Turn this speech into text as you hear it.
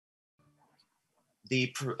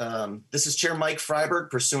This is Chair Mike Freiberg,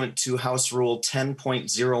 pursuant to House Rule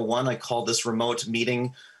 10.01. I call this remote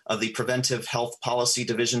meeting of the Preventive Health Policy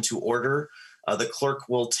Division to order. The clerk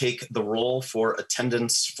will take the roll for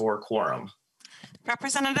attendance for quorum.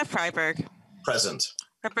 Representative Freiberg. Present.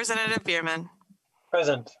 Representative Bierman.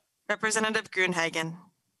 Present. Representative Grunhagen.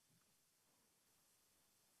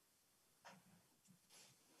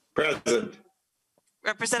 Present.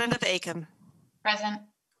 Representative Aiken. Present.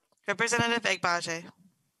 Representative Egbaje.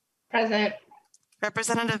 Present.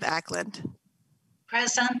 Representative Ackland.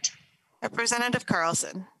 Present. Representative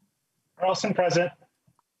Carlson. Carlson, present.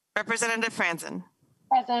 Representative Franzen.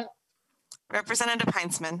 Present. Representative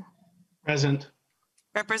Heinzman. Present.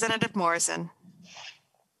 Representative Morrison.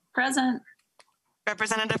 Present.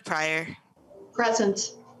 Representative Pryor.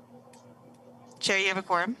 Present. Chair, you have a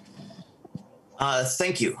quorum.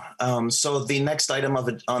 Thank you. So the next item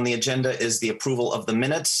on the agenda is the approval of the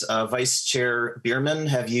minutes. Vice Chair Bierman,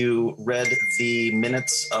 have you read the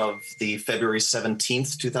minutes of the February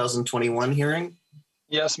 17th, 2021 hearing?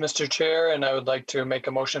 Yes, Mr. Chair, and I would like to make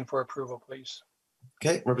a motion for approval, please.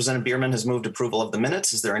 Okay, Representative Bierman has moved approval of the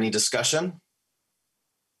minutes. Is there any discussion?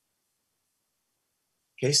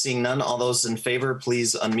 Okay, seeing none, all those in favor,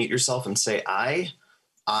 please unmute yourself and say aye.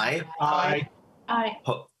 Aye. Aye. Aye.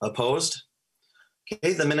 Opposed?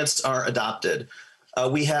 Okay, the minutes are adopted.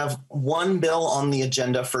 We have one bill on the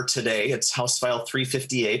agenda for today. It's House File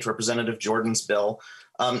 358, Representative Jordan's bill.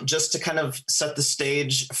 Just to kind of set the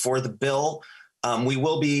stage for the bill, we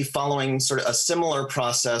will be following sort of a similar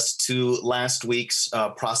process to last week's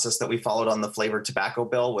process that we followed on the flavored tobacco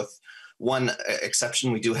bill, with one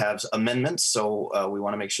exception. We do have amendments, so we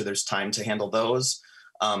want to make sure there's time to handle those.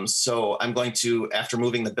 So I'm going to, after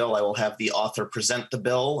moving the bill, I will have the author present the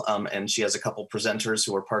bill, and she has a couple presenters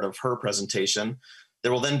who are part of her presentation.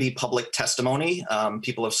 There will then be public testimony.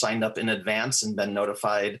 People have signed up in advance and been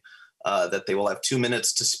notified that they will have 2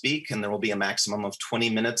 minutes to speak, and there will be a maximum of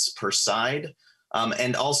 20 minutes per side.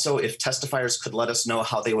 And also, if testifiers could let us know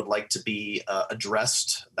how they would like to be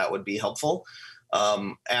addressed, that would be helpful.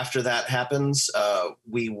 After that happens,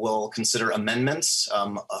 we will consider amendments.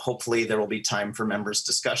 Hopefully there will be time for members'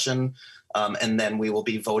 discussion, and then we will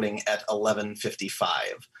be voting at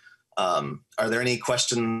 11:55. Are there any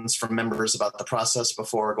questions from members about the process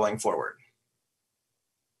before going forward?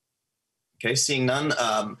 Okay, seeing none,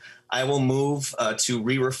 I will move to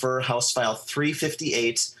re-refer House File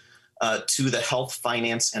 358 to the Health,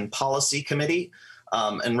 Finance, and Policy Committee.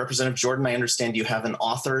 And Representative Jordan, I understand you have an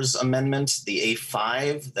author's amendment, the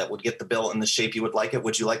A5, that would get the bill in the shape you would like it.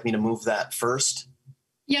 Would you like me to move that first?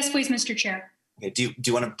 Yes, please, Mr. Chair. Okay. Do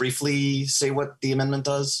you want to briefly say what the amendment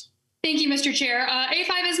does? Thank you, Mr. Chair.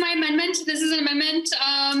 A5 is my amendment. This is an amendment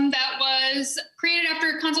that was created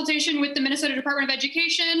after consultation with the Minnesota Department of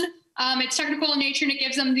Education. It's technical in nature, and it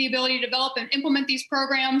gives them the ability to develop and implement these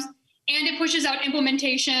programs. And it pushes out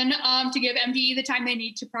implementation to give MDE the time they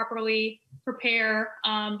need to properly prepare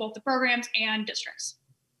both the programs and districts.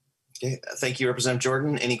 Okay, thank you, Representative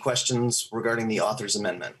Jordan. Any questions regarding the author's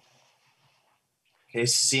amendment? Okay,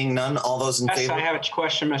 seeing none, all those in favor? I have a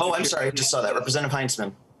question, Mr. Oh, I'm Chair. sorry, I just saw that. Representative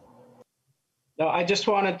Heinzman. No, I just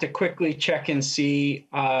wanted to quickly check and see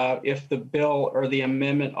if the bill or the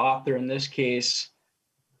amendment author in this case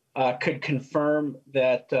could confirm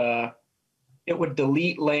that it would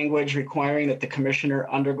delete language requiring that the commissioner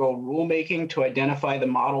undergo rulemaking to identify the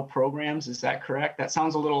model programs. Is that correct? That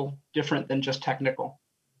sounds a little different than just technical.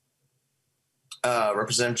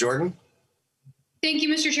 Representative Jordan? Thank you,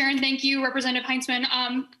 Mr. Chair, and thank you, Representative Heinzman.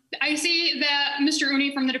 I see that Mr.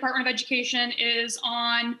 Uni from the Department of Education is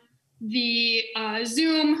on the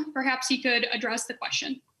Zoom. Perhaps he could address the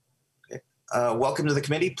question. Okay. Welcome to the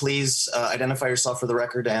committee. Please identify yourself for the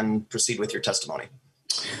record and proceed with your testimony.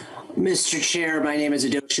 Mr. Chair, my name is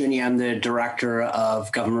Adosh Uni. I'm the Director of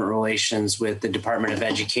Government Relations with the Department of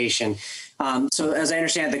Education. So as I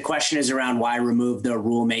understand, the question is around why remove the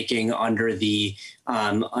rulemaking under the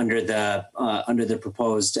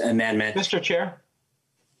proposed amendment. Mr. Chair.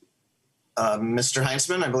 Mr.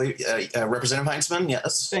 Heinzman, I believe, Representative Heinzman,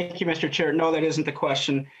 yes. Thank you, Mr. Chair. No, that isn't the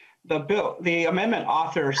question. The amendment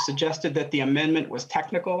author suggested that the amendment was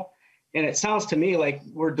technical. And it sounds to me like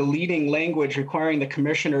we're deleting language requiring the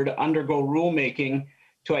commissioner to undergo rulemaking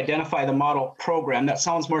to identify the model program. That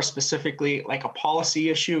sounds more specifically like a policy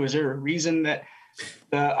issue. Is there a reason that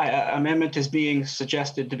the amendment is being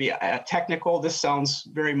suggested to be technical? This sounds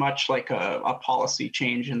very much like a policy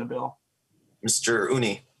change in the bill. Mr.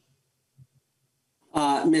 Uni.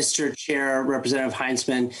 Mr. Chair, Representative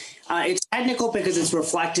Heinzman. It's technical because it's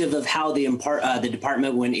reflective of how the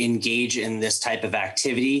department would engage in this type of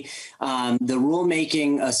activity. The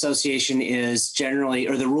rulemaking association is generally,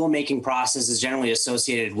 or the rulemaking process is generally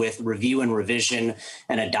associated with review and revision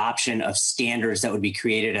and adoption of standards that would be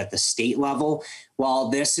created at the state level. While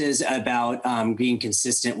this is about being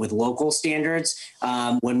consistent with local standards,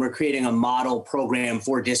 when we're creating a model program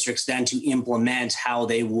for districts then to implement how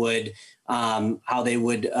they would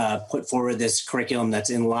put forward this curriculum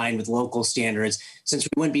that's in line with local standards. Since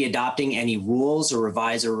we wouldn't be adopting any rules or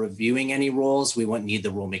revise or reviewing any rules, we wouldn't need the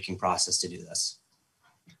rulemaking process to do this.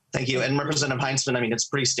 Thank you. And Representative Heinzman, I mean, it's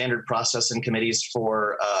pretty standard process in committees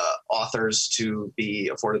for authors to be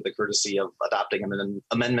afforded the courtesy of adopting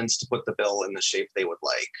amendments to put the bill in the shape they would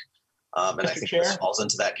like. And I think this falls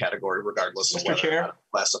into that category regardless of whether it's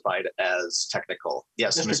classified as technical.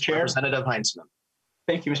 Yes, Mr. Representative Heinzman.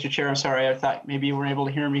 Thank you, Mr. Chair. I'm sorry. I thought maybe you weren't able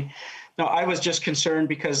to hear me. No, I was just concerned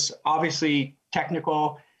because obviously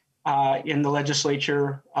technical in the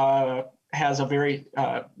legislature has a very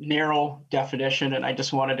narrow definition. And I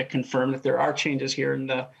just wanted to confirm that there are changes here in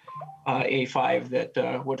the A5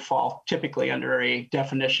 that would fall typically under a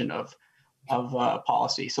definition of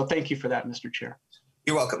policy. So thank you for that, Mr. Chair.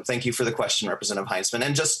 You're welcome. Thank you for the question, Representative Heinzman.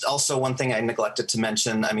 And just also one thing I neglected to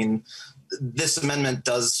mention, I mean, this amendment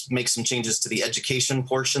does make some changes to the education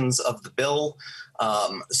portions of the bill.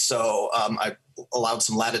 So I allowed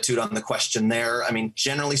some latitude on the question there. I mean,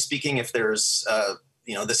 generally speaking, if there's,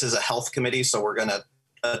 this is a health committee, so we're going to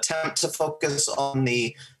attempt to focus on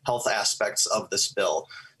the health aspects of this bill.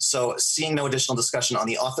 So seeing no additional discussion on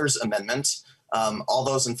the author's amendment, all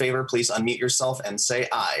those in favor, please unmute yourself and say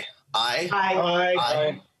aye. Aye.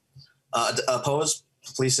 Aye. Opposed?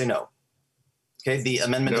 Please say no. Okay, the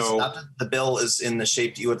amendment is adopted. The bill is in the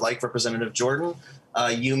shape you would like, Representative Jordan.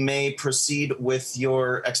 You may proceed with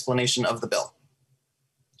your explanation of the bill.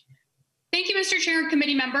 Thank you, Mr. Chair and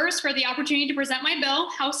committee members, for the opportunity to present my bill,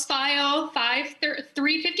 House File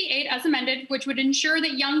 358 as amended, which would ensure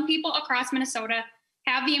that young people across Minnesota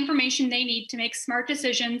have the information they need to make smart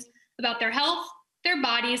decisions about their health, their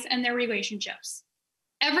bodies, and their relationships.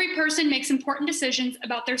 Every person makes important decisions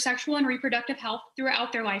about their sexual and reproductive health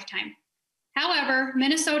throughout their lifetime. However,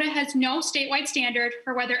 Minnesota has no statewide standard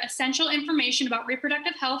for whether essential information about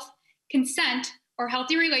reproductive health, consent, or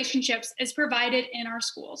healthy relationships is provided in our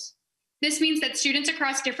schools. This means that students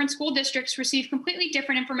across different school districts receive completely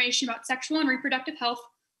different information about sexual and reproductive health,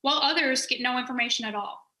 while others get no information at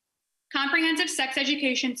all. Comprehensive sex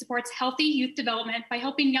education supports healthy youth development by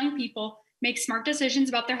helping young people make smart decisions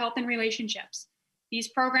about their health and relationships. These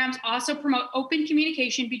programs also promote open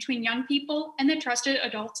communication between young people and the trusted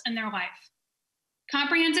adults in their life.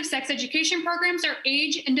 Comprehensive sex education programs are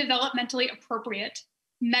age and developmentally appropriate,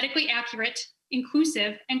 medically accurate,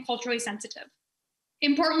 inclusive, and culturally sensitive.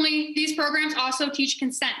 Importantly, these programs also teach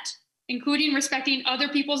consent, including respecting other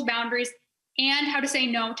people's boundaries and how to say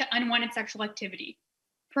no to unwanted sexual activity.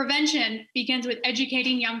 Prevention begins with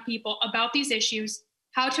educating young people about these issues,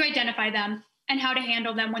 how to identify them, and how to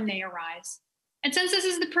handle them when they arise. And since this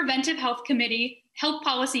is the Preventive Health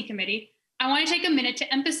Policy Committee, I want to take a minute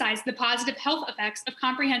to emphasize the positive health effects of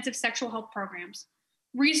comprehensive sexual health programs.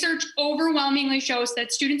 Research overwhelmingly shows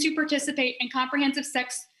that students who participate in comprehensive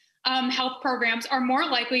sex health programs are more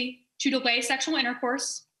likely to delay sexual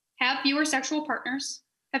intercourse, have fewer sexual partners,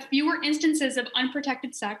 have fewer instances of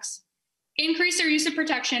unprotected sex, increase their use of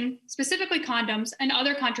protection, specifically condoms and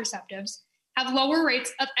other contraceptives, have lower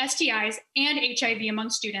rates of STIs and HIV among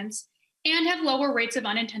students, and have lower rates of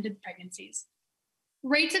unintended pregnancies.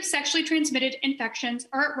 Rates of sexually transmitted infections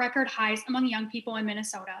are at record highs among young people in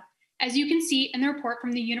Minnesota, as you can see in the report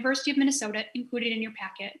from the University of Minnesota included in your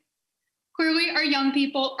packet. Clearly, our young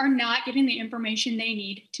people are not getting the information they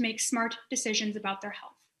need to make smart decisions about their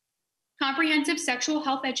health. Comprehensive sexual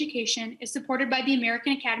health education is supported by the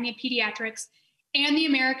American Academy of Pediatrics and the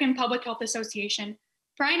American Public Health Association,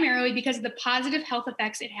 primarily because of the positive health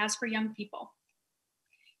effects it has for young people.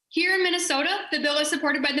 Here in Minnesota, the bill is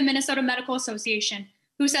supported by the Minnesota Medical Association,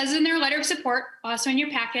 who says in their letter of support, also in your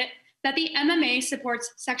packet, that the MMA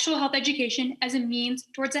supports sexual health education as a means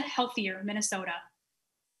towards a healthier Minnesota.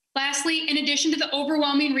 Lastly, in addition to the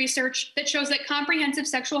overwhelming research that shows that comprehensive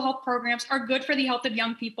sexual health programs are good for the health of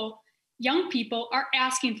young people are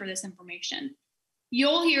asking for this information.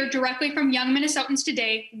 You'll hear directly from young Minnesotans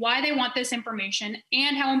today why they want this information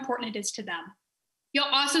and how important it is to them. You'll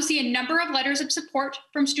also see a number of letters of support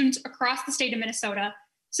from students across the state of Minnesota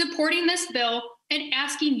supporting this bill and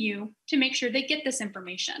asking you to make sure they get this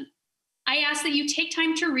information. I ask that you take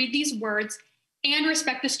time to read these words and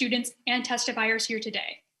respect the students and testifiers here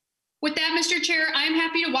today. With that, Mr. Chair, I am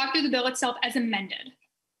happy to walk through the bill itself as amended.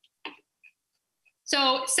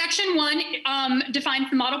 So Section 1 defines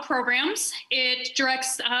the model programs. It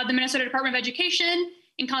directs the Minnesota Department of Education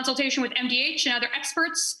in consultation with MDH and other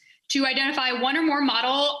experts to identify one or more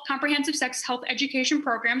model comprehensive sex health education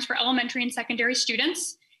programs for elementary and secondary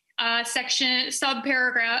students.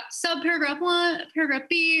 Subparagraph 1, paragraph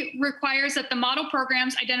B requires that the model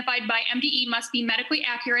programs identified by MDE must be medically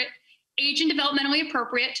accurate, age and developmentally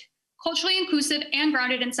appropriate, culturally inclusive, and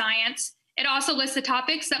grounded in science. It also lists the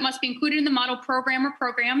topics that must be included in the model program or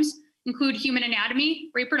programs, include human anatomy,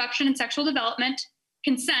 reproduction and sexual development,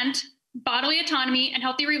 consent, bodily autonomy, and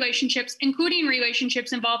healthy relationships, including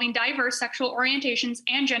relationships involving diverse sexual orientations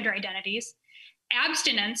and gender identities,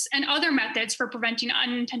 abstinence and other methods for preventing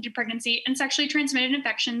unintended pregnancy and sexually transmitted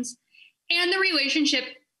infections, and the relationship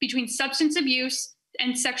between substance abuse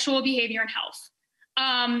and sexual behavior and health.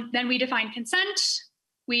 Then we define consent.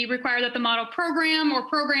 We require that the model program or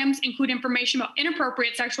programs include information about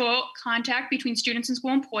inappropriate sexual contact between students and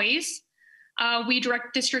school employees. We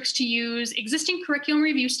direct districts to use existing curriculum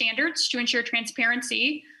review standards to ensure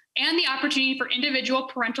transparency and the opportunity for individual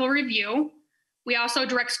parental review. We also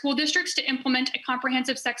direct school districts to implement a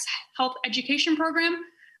comprehensive sex health education program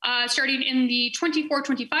starting in the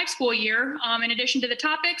 24-25 school year. In addition to the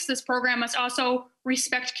topics, this program must also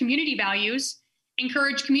respect community values,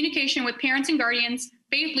 encourage communication with parents and guardians,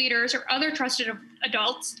 faith leaders, or other trusted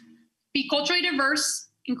adults, be culturally diverse,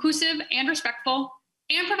 inclusive, and respectful,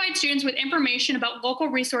 and provide students with information about local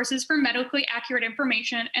resources for medically accurate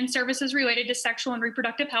information and services related to sexual and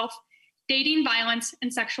reproductive health, dating, violence,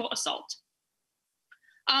 and sexual assault.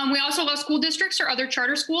 We also allow school districts or other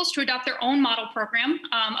charter schools to adopt their own model program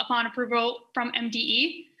upon approval from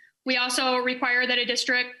MDE. We also require that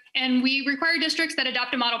we require districts that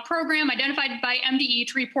adopt a model program identified by MDE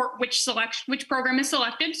to report which program is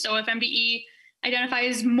selected. So if MDE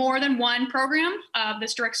identifies more than one program,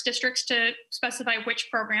 this directs districts to specify which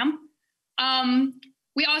program.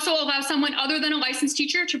 We also allow someone other than a licensed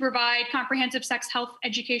teacher to provide comprehensive sex health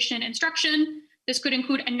education instruction. This could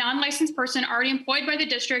include a non-licensed person already employed by the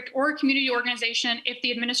district or a community organization if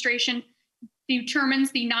the administration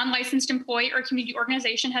determines the non-licensed employee or community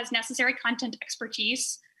organization has necessary content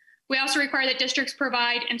expertise. We also require that districts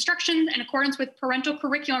provide instructions in accordance with parental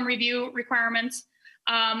curriculum review requirements,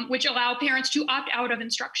 which allow parents to opt out of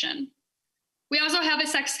instruction. We also have a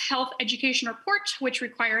sex health education report, which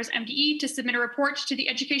requires MDE to submit a report to the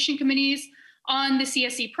education committees on the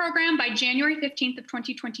CSE program by January 15th of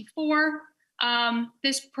 2024.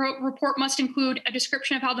 This report must include a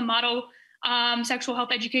description of how the model sexual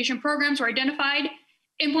health education programs were identified,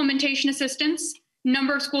 implementation assistance,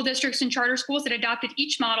 number of school districts and charter schools that adopted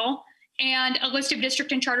each model, and a list of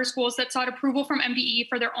district and charter schools that sought approval from MDE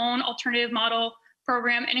for their own alternative model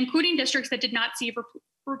program, and including districts that did not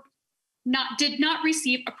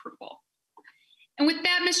receive approval. And with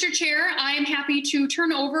that, Mr. Chair, I am happy to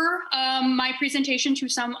turn over my presentation to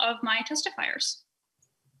some of my testifiers.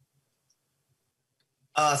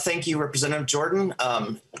 Thank you, Representative Jordan.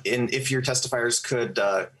 And if your testifiers could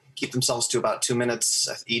keep themselves to about 2 minutes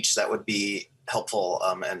each, that would be helpful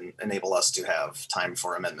and enable us to have time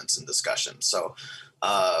for amendments and discussion. So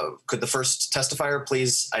could the first testifier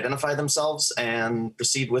please identify themselves and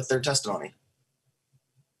proceed with their testimony?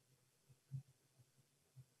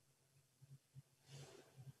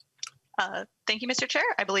 Thank you, Mr. Chair.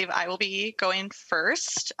 I believe I will be going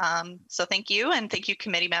first. So thank you, and thank you,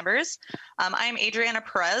 committee members. I am Adriana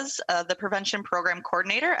Perez, the Prevention Program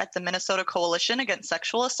Coordinator at the Minnesota Coalition Against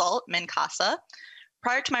Sexual Assault, MNCASA.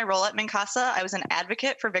 Prior to my role at MNCASA, I was an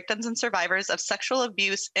advocate for victims and survivors of sexual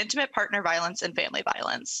abuse, intimate partner violence, and family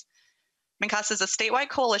violence. MNCASA is a statewide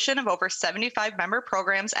coalition of over 75 member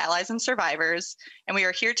programs, allies, and survivors, and we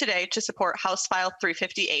are here today to support House File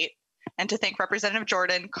 358, and to thank Representative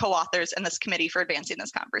Jordan, co-authors, and this committee for advancing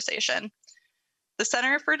this conversation. The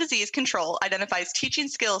Center for Disease Control identifies teaching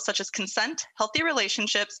skills such as consent, healthy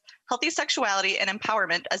relationships, healthy sexuality, and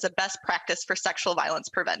empowerment as a best practice for sexual violence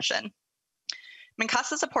prevention.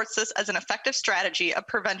 MNCASA supports this as an effective strategy of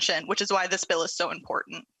prevention, which is why this bill is so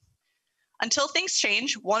important. Until things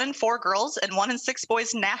change, 1 in 4 girls and 1 in 6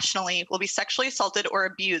 boys nationally will be sexually assaulted or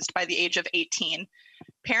abused by the age of 18.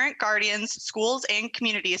 Parent, guardians, schools, and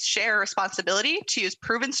communities share a responsibility to use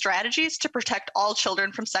proven strategies to protect all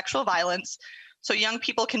children from sexual violence so young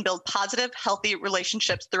people can build positive, healthy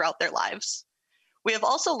relationships throughout their lives. We have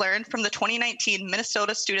also learned from the 2019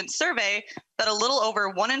 Minnesota Student Survey that a little over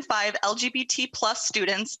 1 in 5 LGBT+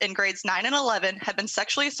 students in grades 9 and 11 have been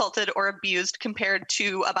sexually assaulted or abused compared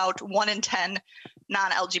to about 1 in 10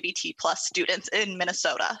 non-LGBT+ students in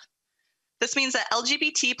Minnesota. This means that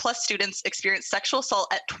LGBT plus students experience sexual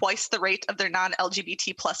assault at twice the rate of their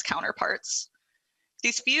non-LGBT plus counterparts.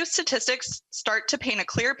 These few statistics start to paint a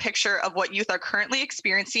clear picture of what youth are currently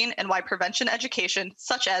experiencing and why prevention education,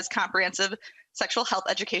 such as comprehensive sexual health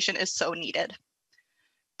education, is so needed.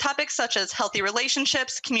 Topics such as healthy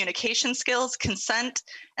relationships, communication skills, consent,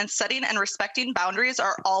 and setting and respecting boundaries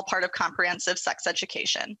are all part of comprehensive sex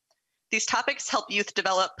education. These topics help youth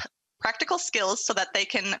develop practical skills so that they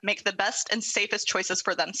can make the best and safest choices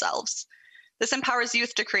for themselves. This empowers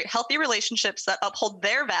youth to create healthy relationships that uphold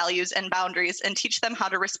their values and boundaries and teach them how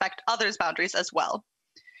to respect others' boundaries as well.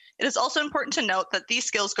 It is also important to note that these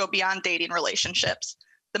skills go beyond dating relationships.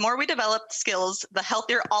 The more we develop skills, the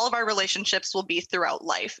healthier all of our relationships will be throughout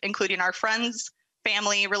life, including our friends,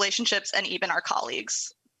 family, relationships, and even our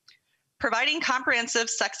colleagues. Providing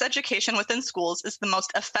comprehensive sex education within schools is the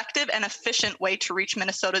most effective and efficient way to reach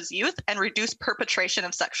Minnesota's youth and reduce perpetration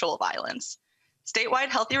of sexual violence. Statewide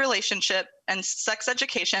healthy relationship and sex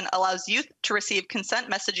education allows youth to receive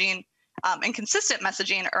consent messaging and consistent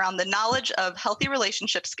messaging around the knowledge of healthy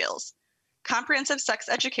relationship skills. Comprehensive sex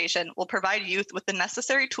education will provide youth with the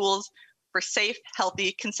necessary tools for safe,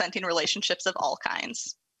 healthy, consenting relationships of all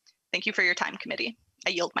kinds. Thank you for your time, committee.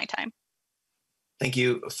 I yield my time. Thank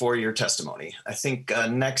you for your testimony. I think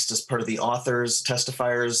next, as part of the authors'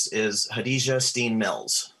 testifiers, is Hadijah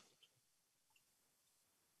Steen-Mills.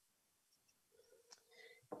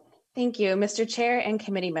 Thank you, Mr. Chair and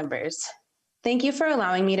committee members. Thank you for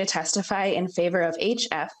allowing me to testify in favor of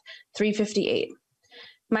HF 358.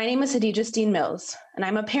 My name is Hadijah Steen-Mills, and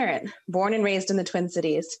I'm a parent born and raised in the Twin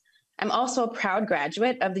Cities. I'm also a proud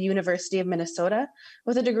graduate of the University of Minnesota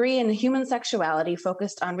with a degree in human sexuality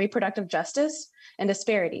focused on reproductive justice and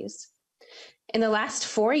disparities. In the last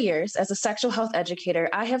 4 years as a sexual health educator,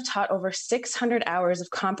 I have taught over 600 hours of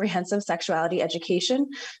comprehensive sexuality education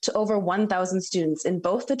to over 1,000 students in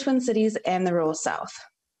both the Twin Cities and the rural South.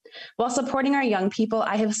 While supporting our young people,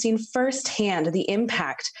 I have seen firsthand the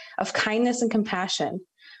impact of kindness and compassion.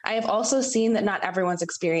 I have also seen that not everyone's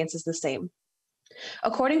experience is the same.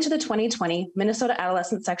 According to the 2020 Minnesota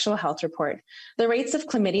Adolescent Sexual Health Report, the rates of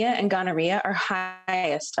chlamydia and gonorrhea are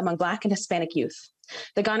highest among Black and Hispanic youth.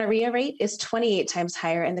 The gonorrhea rate is 28 times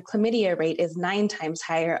higher, and the chlamydia rate is 9 times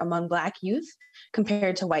higher among Black youth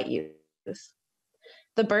compared to white youth.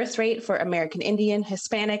 The birth rate for American Indian,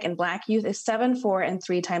 Hispanic, and Black youth is 7, 4, and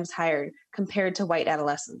 3 times higher compared to white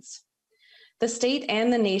adolescents. The state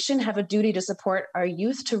and the nation have a duty to support our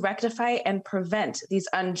youth to rectify and prevent these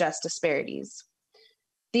unjust disparities.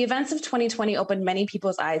 The events of 2020 opened many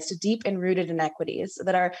people's eyes to deep and rooted inequities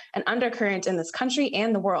that are an undercurrent in this country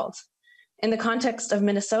and the world. In the context of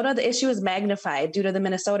Minnesota, the issue is magnified due to the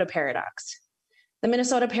Minnesota paradox. The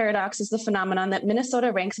Minnesota paradox is the phenomenon that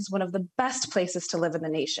Minnesota ranks as one of the best places to live in the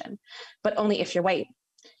nation, but only if you're white.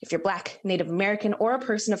 If you're Black, Native American, or a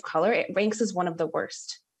person of color, it ranks as one of the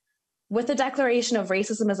worst. With the declaration of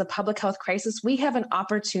racism as a public health crisis, we have an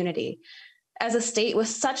opportunity. As a state with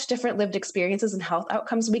such different lived experiences and health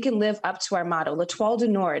outcomes, we can live up to our motto, L'Étoile du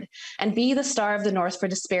Nord, and be the star of the North for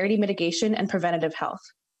disparity mitigation and preventative health.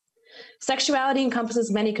 Sexuality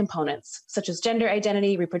encompasses many components, such as gender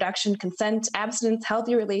identity, reproduction, consent, abstinence,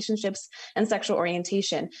 healthy relationships, and sexual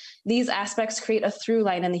orientation. These aspects create a through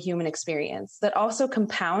line in the human experience that also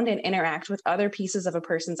compound and interact with other pieces of a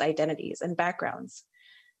person's identities and backgrounds.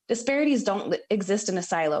 Disparities don't exist in a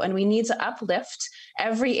silo, and we need to uplift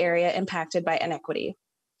every area impacted by inequity.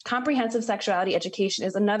 Comprehensive sexuality education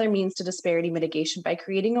is another means to disparity mitigation by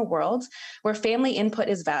creating a world where family input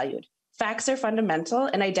is valued, facts are fundamental,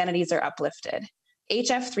 and identities are uplifted.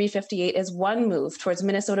 HF 358 is one move towards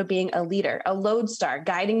Minnesota being a leader, a lodestar,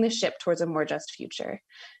 guiding the ship towards a more just future.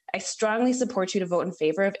 I strongly support you to vote in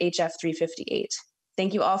favor of HF 358.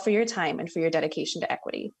 Thank you all for your time and for your dedication to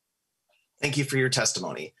equity. Thank you for your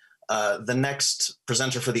testimony. The next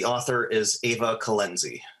presenter for the author is Ava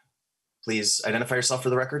Colenzi. Please identify yourself for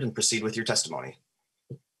the record and proceed with your testimony.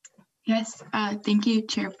 Yes, thank you,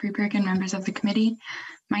 Chair Preberg and members of the committee.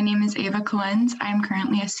 My name is Ava Colenz. I am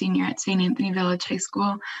currently a senior at St. Anthony Village High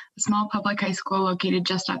School, a small public high school located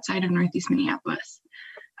just outside of Northeast Minneapolis.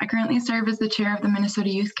 I currently serve as the chair of the Minnesota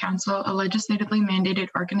Youth Council, a legislatively mandated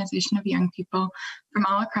organization of young people from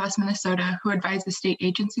all across Minnesota who advise the state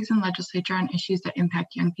agencies and legislature on issues that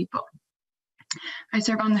impact young people. I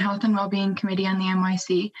serve on the Health and Wellbeing Committee on the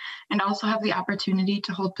NYC and also have the opportunity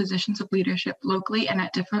to hold positions of leadership locally and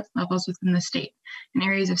at different levels within the state in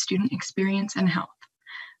areas of student experience and health.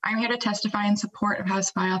 I'm here to testify in support of House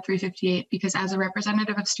File 358 because as a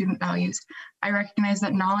representative of student values, I recognize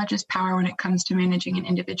that knowledge is power when it comes to managing an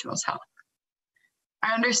individual's health.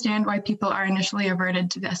 I understand why people are initially averted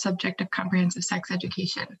to the subject of comprehensive sex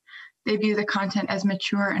education. They view the content as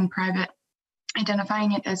mature and private,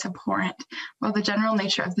 identifying it as abhorrent, while the general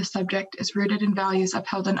nature of the subject is rooted in values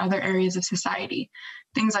upheld in other areas of society,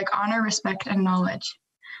 things like honor, respect, and knowledge.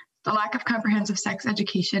 The lack of comprehensive sex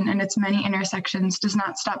education and its many intersections does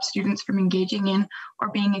not stop students from engaging in or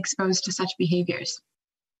being exposed to such behaviors.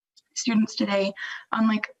 Students today,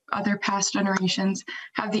 unlike other past generations,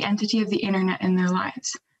 have the entity of the internet in their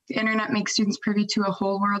lives. The internet makes students privy to a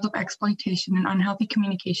whole world of exploitation and unhealthy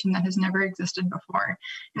communication that has never existed before,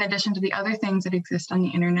 in addition to the other things that exist on the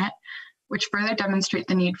internet, which further demonstrate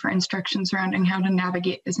the need for instruction surrounding how to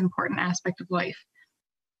navigate this important aspect of life.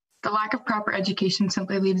 The lack of proper education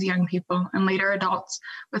simply leaves young people and later adults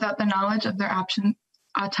without the knowledge of their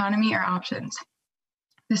autonomy or options.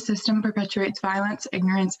 This system perpetuates violence,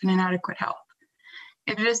 ignorance, and inadequate health.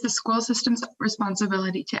 It is the school system's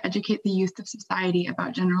responsibility to educate the youth of society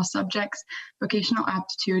about general subjects, vocational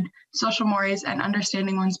aptitude, social mores, and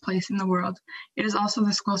understanding one's place in the world. It is also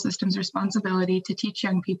the school system's responsibility to teach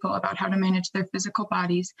young people about how to manage their physical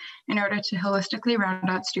bodies in order to holistically round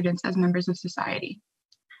out students as members of society.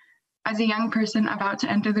 As a young person about to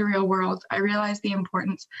enter the real world, I realize the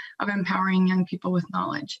importance of empowering young people with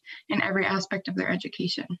knowledge in every aspect of their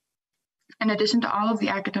education. In addition to all of the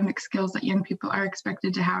academic skills that young people are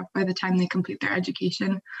expected to have by the time they complete their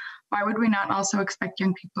education, why would we not also expect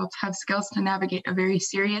young people to have skills to navigate a very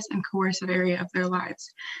serious and coercive area of their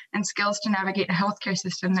lives, and skills to navigate a healthcare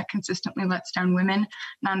system that consistently lets down women,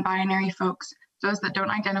 non-binary folks, those that don't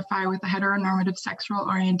identify with a heteronormative sexual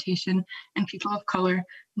orientation, and people of color,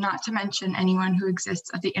 not to mention anyone who exists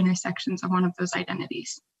at the intersections of one of those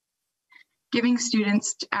identities. Giving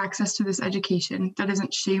students access to this education that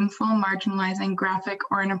isn't shameful, marginalizing, graphic,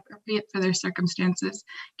 or inappropriate for their circumstances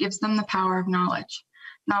gives them the power of knowledge.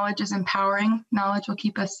 Knowledge is empowering, knowledge will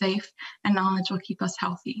keep us safe, and knowledge will keep us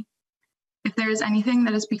healthy. If there is anything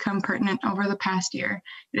that has become pertinent over the past year,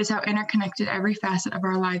 it is how interconnected every facet of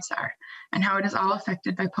our lives are, and how it is all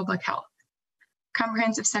affected by public health.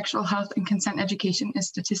 Comprehensive sexual health and consent education is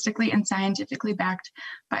statistically and scientifically backed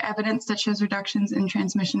by evidence that shows reductions in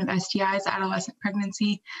transmission of STIs, adolescent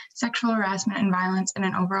pregnancy, sexual harassment and violence, and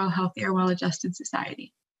an overall healthier, well-adjusted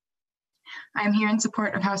society. I am here in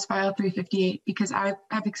support of House File 358 because I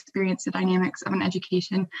have experienced the dynamics of an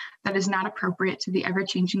education that is not appropriate to the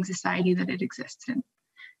ever-changing society that it exists in.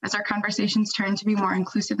 As our conversations turn to be more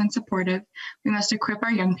inclusive and supportive, we must equip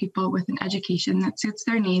our young people with an education that suits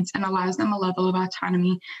their needs and allows them a level of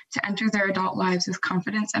autonomy to enter their adult lives with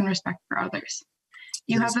confidence and respect for others.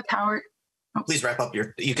 You have the power. Oh. Please wrap up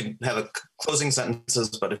you can have a closing sentences,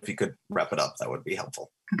 but if you could wrap it up, that would be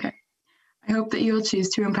helpful. Okay. I hope that you will choose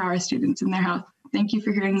to empower students in their health. Thank you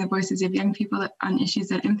for hearing the voices of young people on issues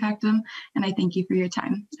that impact them, and I thank you for your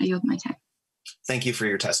time. I yield my time. Thank you for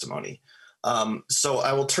your testimony. So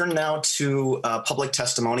I will turn now to public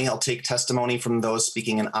testimony. I'll take testimony from those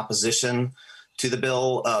speaking in opposition to the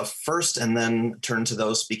bill first, and then turn to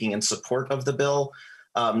those speaking in support of the bill.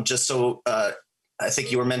 Just so I think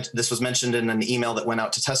this was mentioned in an email that went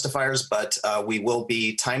out to testifiers, but we will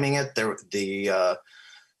be timing it.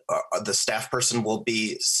 The staff person will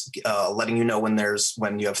be letting you know when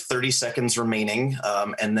you have 30 seconds remaining,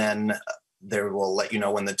 and then they will let you know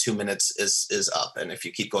when the 2 minutes is up. And if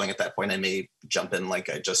you keep going at that point, I may jump in like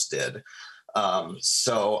I just did.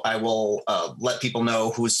 So I will let people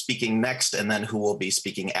know who's speaking next and then who will be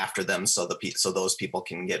speaking after them, so those people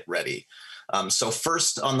can get ready. So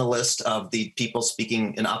first on the list of the people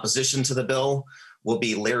speaking in opposition to the bill will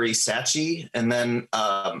be Larry Sacchi, and then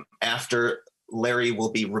after Larry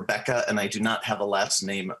will be Rebecca, and I do not have a last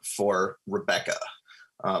name for Rebecca.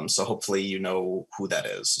 So hopefully you know who that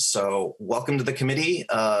is. So welcome to the committee.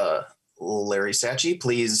 Larry Sacchi,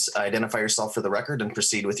 please identify yourself for the record and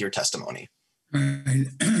proceed with your testimony.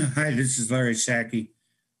 Hi, this is Larry Sacchi.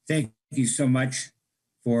 Thank you so much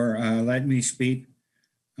for letting me speak.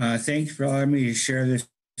 Thanks for allowing me to share this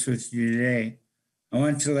with you today. I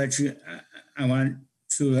want to let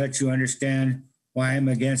you understand why I'm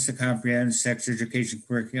against the comprehensive sex education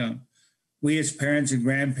curriculum. We as parents and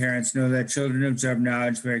grandparents know that children absorb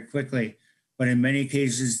knowledge very quickly, but in many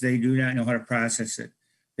cases, they do not know how to process it.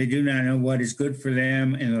 They do not know what is good for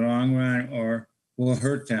them in the long run or will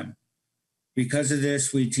hurt them. Because of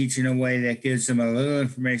this, we teach in a way that gives them a little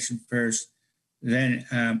information first, then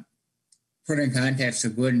put in context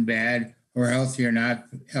of good and bad, or healthy or not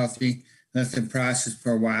healthy, let them process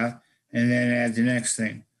for a while, and then add the next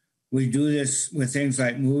thing. We do this with things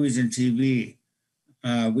like movies and TV.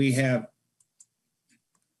 We have,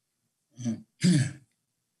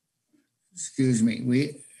 excuse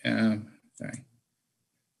me, sorry.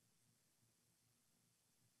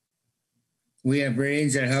 We have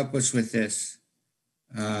brains that help us with this.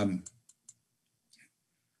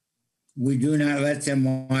 We do not let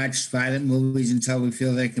them watch violent movies until we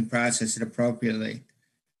feel they can process it appropriately.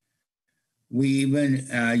 We even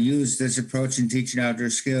use this approach in teaching outdoor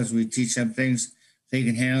skills. We teach them things they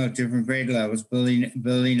can handle at different grade levels,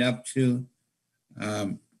 building up to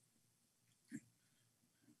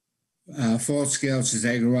full skills as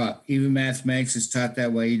they grow up. Even mathematics is taught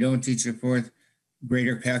that way. You don't teach a fourth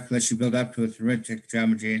grader calculus, you build up to it, arithmetic,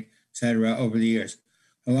 geometry, etc. over the years.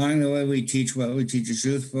 Along the way, we teach what we teach is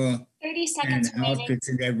youthful 30 seconds and how it fits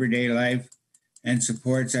into everyday life and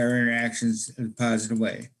supports our interactions in a positive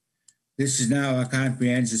way. This is now a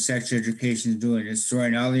comprehensive sex education is doing. It's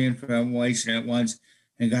throwing all the information at once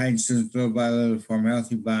and guiding students little by little to form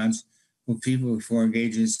healthy bonds with people before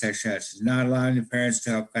engaging in sex acts. It's not allowing the parents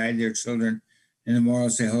to help guide their children in the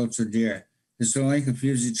morals they hold so dear. This will only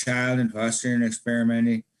confuse the child and fostering and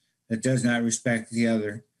experimenting that does not respect the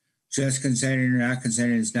other. Just consenting or not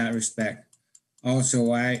consenting is not respect. Also,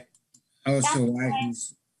 why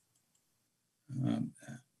he's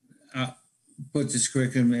put this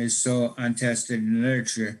curriculum is so untested in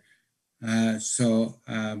literature. I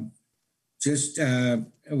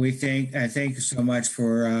thank you so much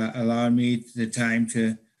for allowing me the time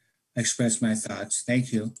to express my thoughts.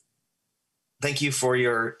 Thank you. Thank you for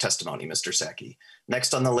your testimony, Mr. Sacchi.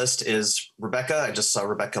 Next on the list is Rebecca. I just saw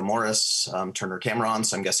Rebecca Morris turn her camera on,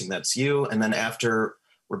 so I'm guessing that's you. And then after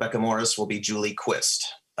Rebecca Morris will be Julie Quist.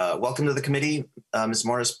 Welcome to the committee. Ms.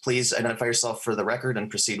 Morris, please identify yourself for the record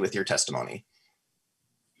and proceed with your testimony.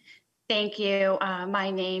 Thank you.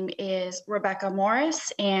 My name is Rebecca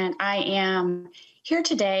Morris, and I am here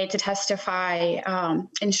today to testify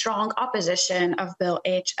in strong opposition of Bill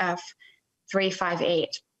HF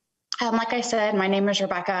 358. Like I said, my name is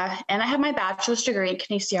Rebecca, and I have my bachelor's degree in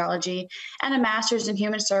kinesiology and a master's in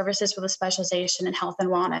human services with a specialization in health and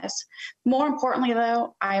wellness. More importantly,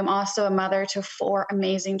 though, I am also a mother to 4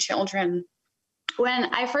 amazing children. When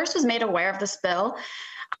I first was made aware of this bill,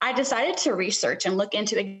 I decided to research and look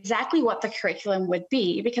into exactly what the curriculum would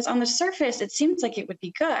be, because on the surface, it seems like it would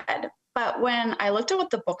be good. But when I looked at what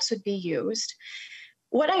the books would be used,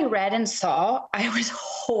 what I read and saw, I was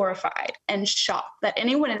horrified and shocked that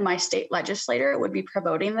anyone in my state legislature would be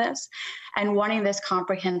promoting this and wanting this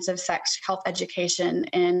comprehensive sex health education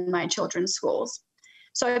in my children's schools.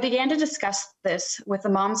 So I began to discuss this with the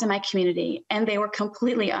moms in my community, and they were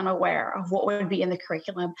completely unaware of what would be in the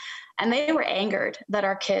curriculum. And they were angered that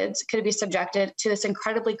our kids could be subjected to this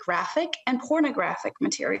incredibly graphic and pornographic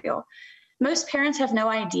material. Most parents have no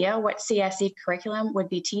idea what CSE curriculum would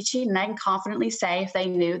be teaching, and I can confidently say if they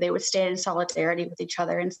knew, they would stand in solidarity with each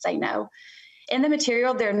other and say no. In the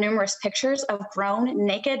material, there are numerous pictures of grown,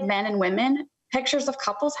 naked men and women, pictures of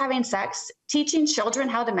couples having sex, teaching children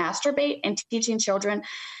how to masturbate, and teaching children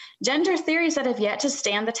gender theories that have yet to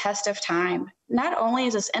stand the test of time. Not only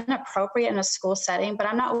is this inappropriate in a school setting, but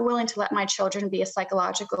I'm not willing to let my children be a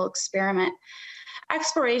psychological experiment.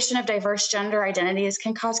 Exploration of diverse gender identities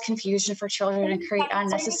can cause confusion for children and create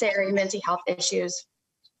unnecessary mental health issues.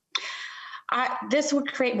 This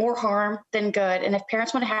would create more harm than good. And if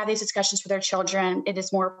parents want to have these discussions with their children, it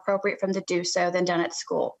is more appropriate for them to do so than done at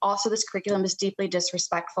school. Also, this curriculum is deeply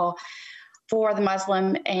disrespectful for the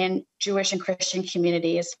Muslim and Jewish and Christian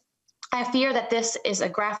communities. I fear that this is a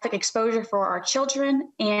graphic exposure for our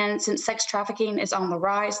children. And since sex trafficking is on the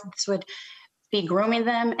rise, this would be grooming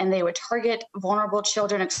them, and they would target vulnerable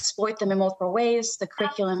children, exploit them in multiple ways. The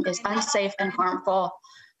curriculum is unsafe and harmful.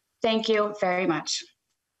 Thank you very much.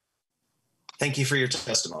 Thank you for your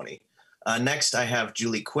testimony. Next, I have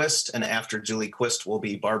Julie Quist, and after Julie Quist will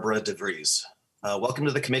be Barbara DeVries. Welcome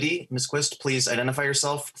to the committee. Ms. Quist, please identify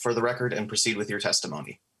yourself for the record and proceed with your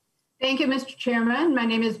testimony. Thank you, Mr. Chairman. My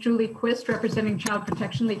name is Julie Quist, representing Child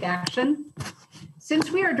Protection League Action.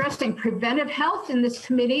 Since we are addressing preventive health in this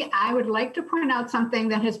committee, I would like to point out something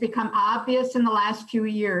that has become obvious in the last few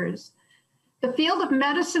years. The field of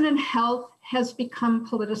medicine and health has become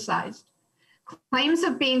politicized. Claims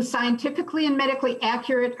of being scientifically and medically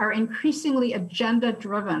accurate are increasingly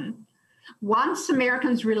agenda-driven. Once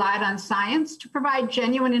Americans relied on science to provide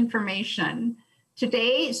genuine information.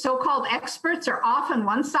 Today, so-called experts are often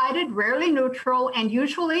one-sided, rarely neutral, and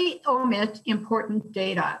usually omit important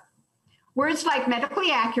data. Words like medically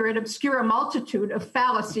accurate obscure a multitude of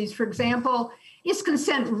fallacies. For example, is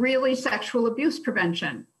consent really sexual abuse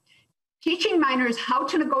prevention? Teaching minors how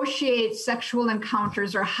to negotiate sexual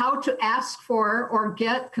encounters or how to ask for or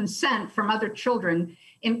get consent from other children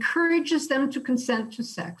encourages them to consent to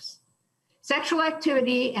sex. Sexual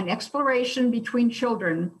activity and exploration between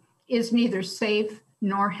children is neither safe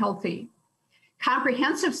nor healthy.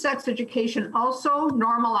 Comprehensive sex education also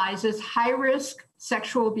normalizes high-risk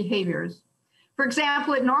sexual behaviors. For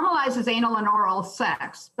example, it normalizes anal and oral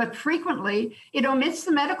sex, but frequently it omits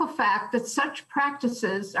the medical fact that such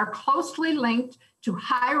practices are closely linked to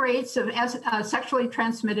high rates of sexually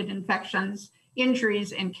transmitted infections,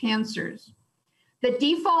 injuries, and cancers. The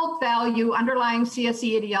default value underlying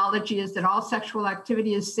CSE ideology is that all sexual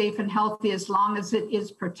activity is safe and healthy as long as it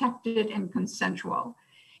is protected and consensual.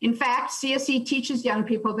 In fact, CSE teaches young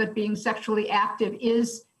people that being sexually active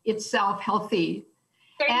is itself healthy.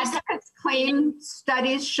 Advocates claim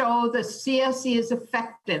studies show the CSE is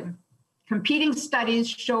effective. Competing studies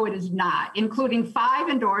show it is not, including 5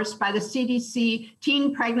 endorsed by the CDC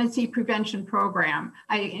Teen Pregnancy Prevention Program.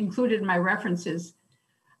 I included my references.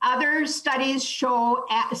 Other studies show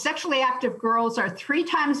sexually active girls are 3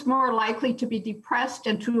 times more likely to be depressed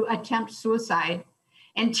and to attempt suicide.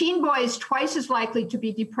 And teen boys twice as likely to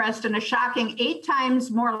be depressed and a shocking 8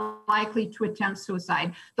 times more likely to attempt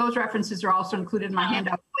suicide. Those references are also included in my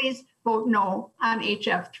handout. Please vote no on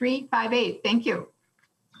HF 358. Thank you.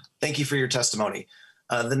 Thank you for your testimony.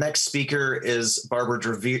 The next speaker is Barbara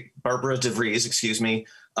DeVries, excuse me.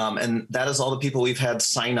 And that is all the people we've had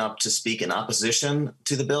sign up to speak in opposition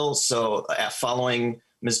to the bill. So following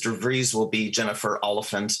Ms. DeVries will be Jennifer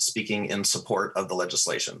Oliphant speaking in support of the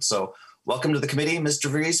legislation. So welcome to the committee, Ms.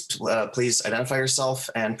 DeVries. Please identify yourself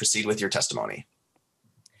and proceed with your testimony.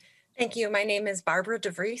 Thank you. My name is Barbara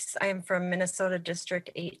DeVries. I am from Minnesota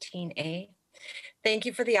District 18A. Thank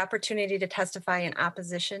you for the opportunity to testify in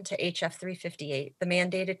opposition to HF 358, the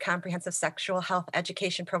mandated comprehensive sexual health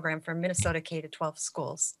education program for Minnesota K-12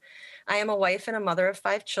 schools. I am a wife and a mother of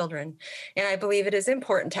 5 children, and I believe it is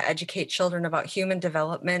important to educate children about human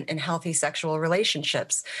development and healthy sexual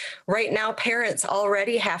relationships. Right now, parents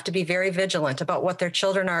already have to be very vigilant about what their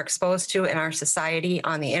children are exposed to in our society,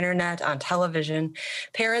 on the internet, on television.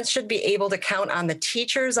 Parents should be able to count on the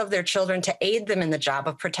teachers of their children to aid them in the job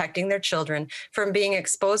of protecting their children from being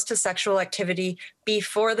exposed to sexual activity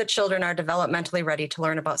before the children are developmentally ready to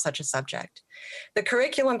learn about such a subject. The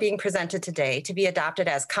curriculum being presented today to be adopted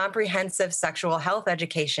as comprehensive sexual health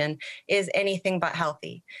education is anything but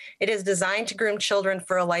healthy. It is designed to groom children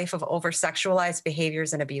for a life of over-sexualized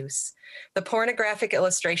behaviors and abuse. The pornographic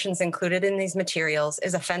illustrations included in these materials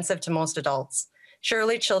is offensive to most adults.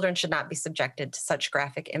 Surely children should not be subjected to such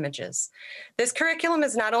graphic images. This curriculum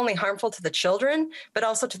is not only harmful to the children, but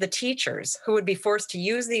also to the teachers who would be forced to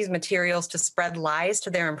use these materials to spread lies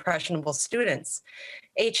to their impressionable students.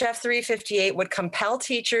 HF 358 would compel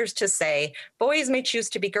teachers to say, boys may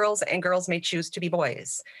choose to be girls and girls may choose to be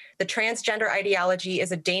boys. The transgender ideology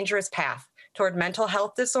is a dangerous path toward mental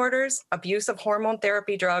health disorders, abuse of hormone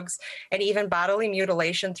therapy drugs, and even bodily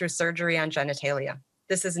mutilation through surgery on genitalia.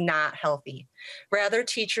 This is not healthy. Rather,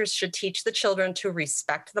 teachers should teach the children to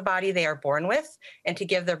respect the body they are born with and to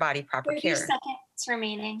give their body proper 30 care. seconds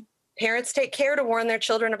remaining. Parents take care to warn their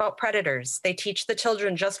children about predators. They teach the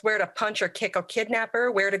children just where to punch or kick a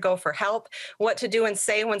kidnapper, where to go for help, what to do and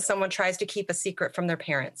say when someone tries to keep a secret from their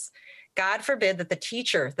parents. God forbid that the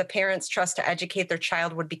teacher the parents trust to educate their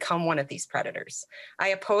child would become one of these predators. I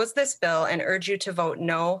oppose this bill and urge you to vote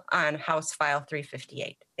no on House File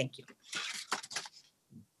 358. Thank you.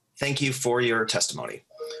 Thank you for your testimony.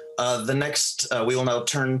 The next, we will now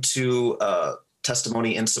turn to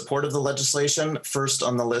testimony in support of the legislation. First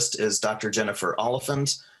on the list is Dr. Jennifer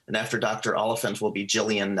Oliphant, and after Dr. Oliphant will be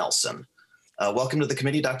Jillian Nelson. Welcome to the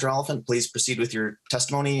committee, Dr. Oliphant. Please proceed with your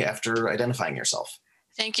testimony after identifying yourself.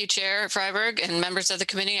 Thank you, Chair Freiberg and members of the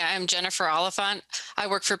committee. I am Jennifer Oliphant. I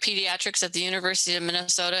work for pediatrics at the University of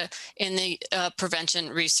Minnesota in the Prevention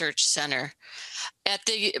Research Center. At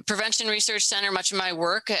the Prevention Research Center, much of my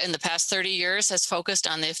work in the past 30 years has focused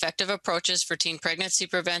on the effective approaches for teen pregnancy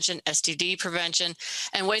prevention, STD prevention,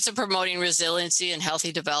 and ways of promoting resiliency and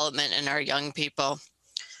healthy development in our young people.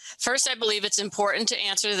 First, I believe it's important to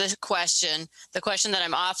answer the question that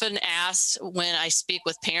I'm often asked when I speak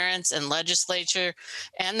with parents and legislature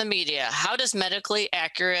and the media. How does medically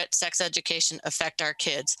accurate sex education affect our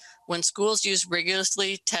kids when schools use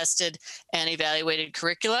rigorously tested and evaluated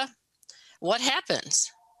curricula? What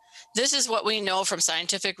happens? This is what we know from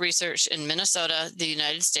scientific research in Minnesota, the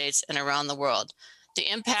United States, and around the world.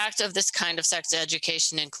 The impact of this kind of sex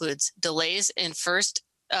education includes delays in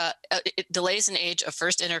age of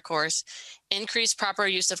first intercourse, increased proper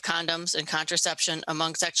use of condoms and contraception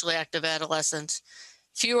among sexually active adolescents,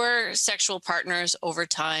 fewer sexual partners over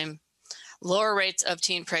time, lower rates of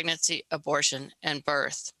teen pregnancy, abortion, and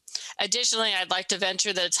birth. Additionally, I'd like to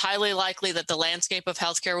venture that it's highly likely that the landscape of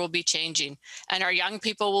healthcare will be changing, and our young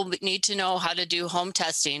people will need to know how to do home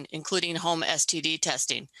testing, including home STD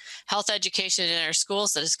testing. Health education in our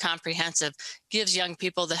schools that is comprehensive gives young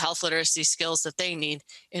people the health literacy skills that they need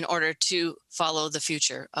in order to follow the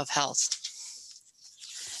future of health.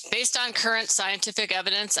 Based on current scientific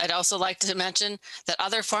evidence, I'd also like to mention that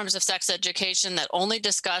other forms of sex education that only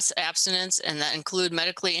discuss abstinence and that include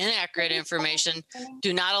medically inaccurate information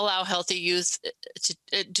do not allow healthy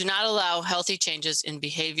changes in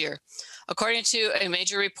behavior. According to a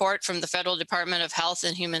major report from the Federal Department of Health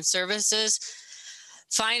and Human Services,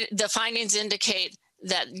 the findings indicate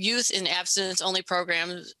that youth in abstinence-only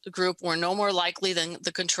program group were no more likely than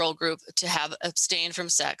the control group to have abstained from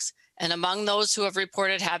sex. And among those who have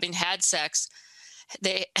reported having had sex,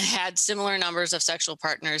 they had similar numbers of sexual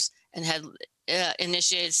partners and had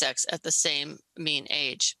initiated sex at the same mean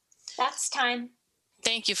age. That's time.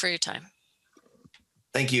 Thank you for your time.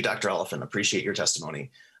 Thank you, Dr. Oliphant. Appreciate your testimony.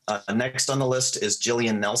 Next on the list is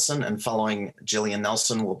Jillian Nelson, and following Jillian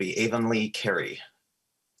Nelson will be Avonlea Carey.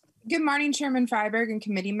 Good morning, Chairman Freiberg and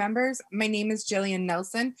committee members. My name is Jillian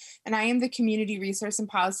Nelson, and I am the Community Resource and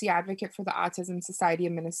Policy Advocate for the Autism Society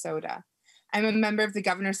of Minnesota. I'm a member of the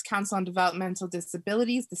Governor's Council on Developmental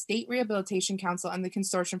Disabilities, the State Rehabilitation Council, and the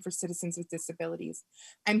Consortium for Citizens with Disabilities.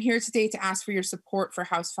 I'm here today to ask for your support for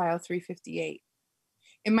House File 358.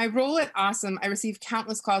 In my role at Awesome, I receive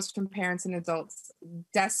countless calls from parents and adults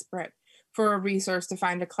desperate for a resource to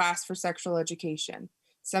find a class for sexual education.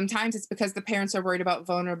 Sometimes it's because the parents are worried about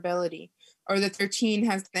vulnerability or that their teen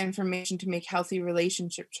has the information to make healthy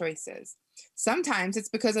relationship choices. Sometimes it's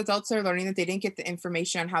because adults are learning that they didn't get the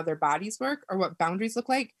information on how their bodies work or what boundaries look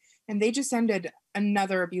like, and they just ended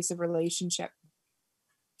another abusive relationship.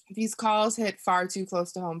 These calls hit far too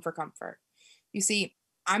close to home for comfort. You see,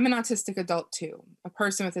 I'm an autistic adult too, a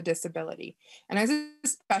person with a disability. And as a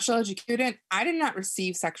special education student, I did not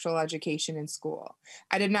receive sexual education in school.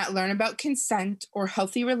 I did not learn about consent or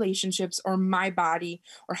healthy relationships or my body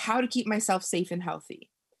or how to keep myself safe and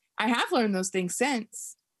healthy. I have learned those things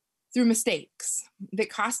since through mistakes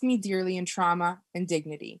that cost me dearly in trauma and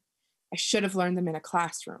dignity. I should have learned them in a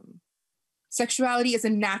classroom. Sexuality is a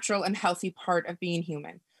natural and healthy part of being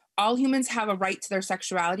human. All humans have a right to their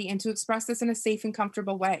sexuality and to express this in a safe and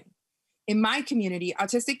comfortable way. In my community,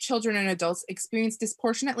 autistic children and adults experience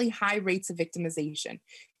disproportionately high rates of victimization,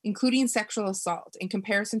 including sexual assault, in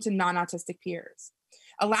comparison to non-autistic peers.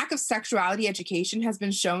 A lack of sexuality education has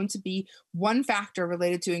been shown to be one factor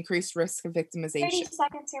related to increased risk of victimization. 30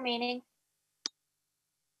 seconds remaining.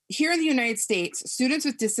 Here in the United States, students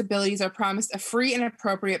with disabilities are promised a free and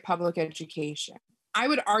appropriate public education. I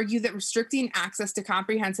would argue that restricting access to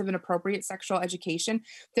comprehensive and appropriate sexual education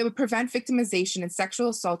that would prevent victimization and sexual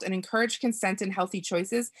assault and encourage consent and healthy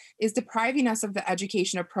choices is depriving us of the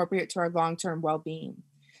education appropriate to our long-term well-being.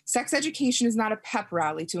 Sex education is not a pep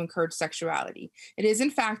rally to encourage sexuality. It is, in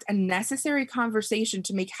fact, a necessary conversation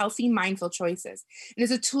to make healthy, mindful choices. It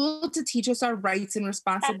is a tool to teach us our rights and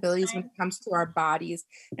responsibilities when it comes to our bodies,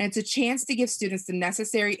 and it's a chance to give students the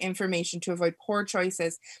necessary information to avoid poor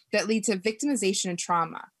choices that lead to victimization and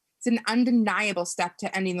trauma. It's an undeniable step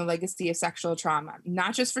to ending the legacy of sexual trauma,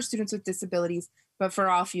 not just for students with disabilities, but for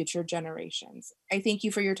all future generations. I thank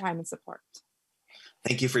you for your time and support.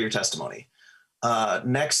 Thank you for your testimony.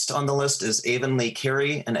 Next on the list is Avonlea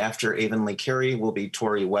Carey, and after Avonlea Carey will be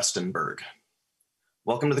Tori Westenberg.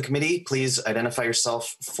 Welcome to the committee. Please identify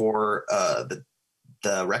yourself for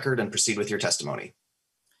the record and proceed with your testimony.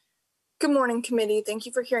 Good morning, committee. Thank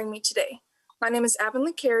you for hearing me today. My name is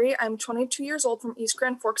Avonlea Carey. I'm 22 years old from East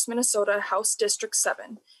Grand Forks, Minnesota, House District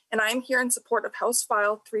 7, and I am here in support of House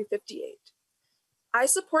File 358. I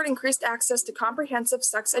support increased access to comprehensive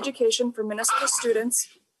sex education for Minnesota students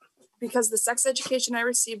because the sex education I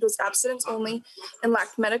received was abstinence only and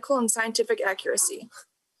lacked medical and scientific accuracy.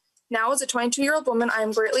 Now, as a 22-year-old woman, I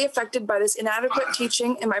am greatly affected by this inadequate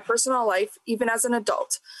teaching in my personal life, even as an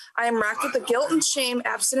adult. I am racked with the guilt and shame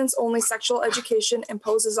abstinence-only sexual education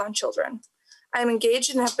imposes on children. I am engaged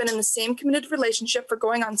and have been in the same committed relationship for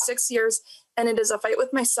going on 6 years, and it is a fight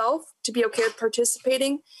with myself to be okay with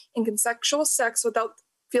participating in consensual sex without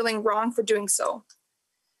feeling wrong for doing so.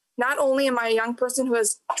 Not only am I a young person who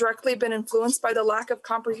has directly been influenced by the lack of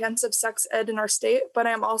comprehensive sex ed in our state, but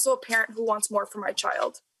I am also a parent who wants more for my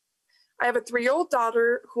child. I have a 3-year-old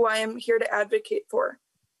daughter who I am here to advocate for.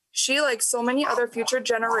 She, like so many other future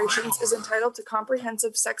generations, is entitled to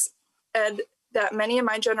comprehensive sex ed that many in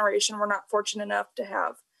my generation were not fortunate enough to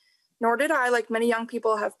have. Nor did I, like many young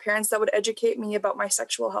people, have parents that would educate me about my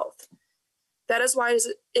sexual health. That is why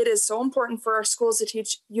it is so important for our schools to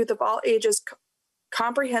teach youth of all ages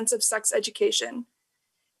comprehensive sex education.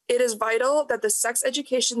 It is vital that the sex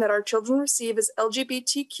education that our children receive is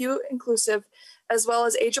LGBTQ inclusive, as well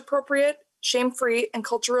as age appropriate, shame-free, and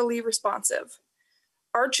culturally responsive.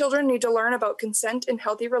 Our children need to learn about consent in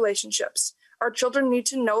healthy relationships. Our children need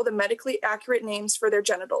to know the medically accurate names for their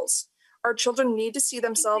genitals. Our children need to see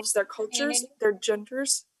themselves, their cultures, their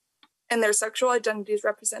genders, and their sexual identities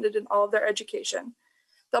represented in all of their education.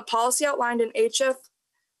 The policy outlined in HF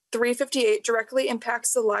 358 directly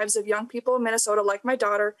impacts the lives of young people in Minnesota like my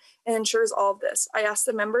daughter and ensures all of this. I ask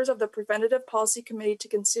the members of the Preventative Policy Committee to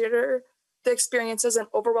consider the experiences and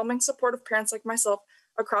overwhelming support of parents like myself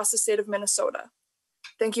across the state of Minnesota.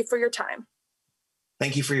 Thank you for your time.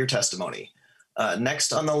 Thank you for your testimony.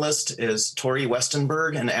 Next on the list is Tori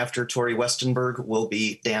Westenberg, and after Tori Westenberg will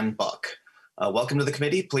be Dan Buck. Welcome to the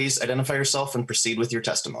committee. Please identify yourself and proceed with your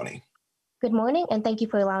testimony. Good morning, and thank you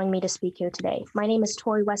for allowing me to speak here today. My name is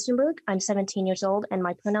Tori Westenberg. I'm 17 years old, and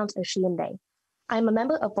my pronouns are she and they. I'm a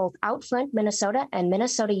member of both Outfront Minnesota and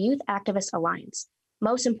Minnesota Youth Activist Alliance.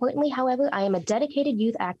 Most importantly, however, I am a dedicated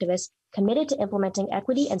youth activist committed to implementing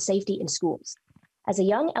equity and safety in schools. As a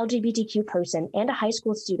young LGBTQ person and a high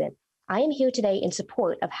school student, I am here today in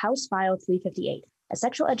support of House File 358, a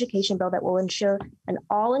sexual education bill that will ensure an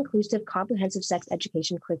all-inclusive comprehensive sex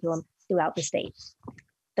education curriculum throughout the state.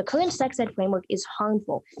 The current sex ed framework is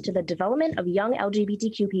harmful to the development of young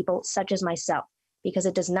LGBTQ people such as myself, because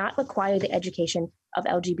it does not require the education of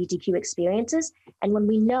LGBTQ experiences. And when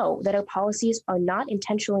we know that our policies are not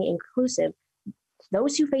intentionally inclusive,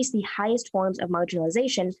 those who face the highest forms of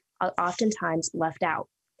marginalization are oftentimes left out.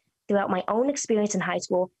 Throughout my own experience in high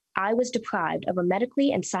school, I was deprived of a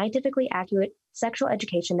medically and scientifically accurate sexual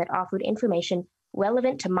education that offered information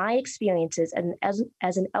relevant to my experiences as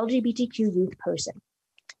an LGBTQ youth person.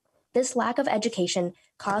 This lack of education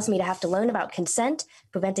caused me to have to learn about consent,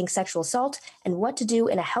 preventing sexual assault, and what to do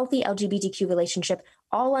in a healthy LGBTQ relationship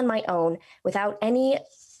all on my own without any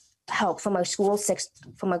help from our school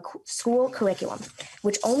curriculum,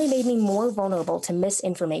 which only made me more vulnerable to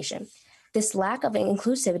misinformation. This lack of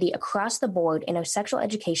inclusivity across the board in our sexual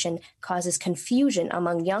education causes confusion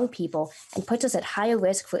among young people and puts us at higher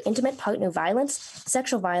risk for intimate partner violence,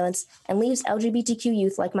 sexual violence, and leaves LGBTQ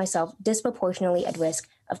youth like myself disproportionately at risk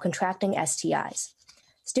of contracting STIs.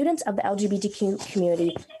 Students of the LGBTQ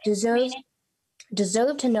community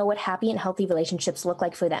deserve to know what happy and healthy relationships look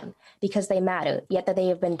like for them, because they matter, yet that they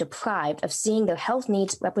have been deprived of seeing their health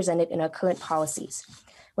needs represented in our current policies.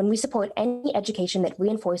 When we support any education that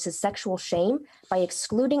reinforces sexual shame by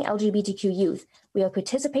excluding LGBTQ youth, we are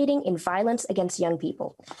participating in violence against young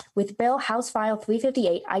people. With Bill House File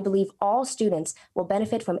 358, I believe all students will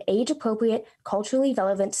benefit from age-appropriate, culturally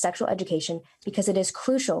relevant sexual education because it is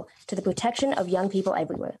crucial to the protection of young people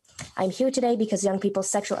everywhere. I'm here today because young people's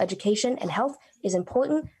sexual education and health is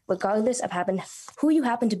important regardless of who you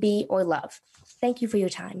happen to be or love. Thank you for your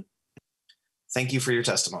time. Thank you for your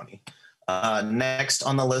testimony. Next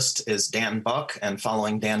on the list is Dan Buck, and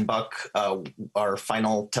following Dan Buck, our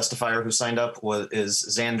final testifier who signed up is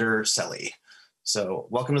Xander Selly. So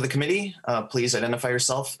welcome to the committee. Please identify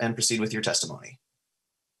yourself and proceed with your testimony.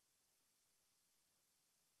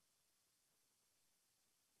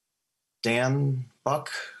 Dan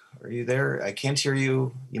Buck, are you there? I can't hear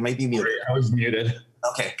you. You might be muted. Sorry, I was muted.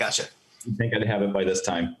 Okay, gotcha. I think I'd have it by this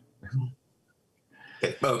time.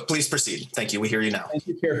 Okay, please proceed. Thank you. We hear you now. Thank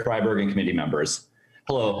you, Chair Freiberg and committee members.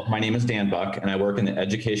 Hello, my name is Dan Buck, and I work in the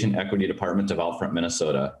Education Equity Department of Outfront,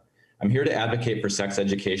 Minnesota. I'm here to advocate for sex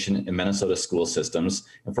education in Minnesota school systems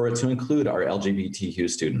and for it to include our LGBTQ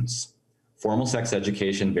students. Formal sex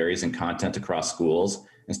education varies in content across schools,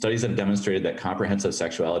 and studies have demonstrated that comprehensive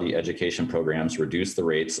sexuality education programs reduce the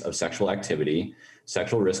rates of sexual activity,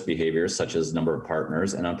 sexual risk behaviors such as number of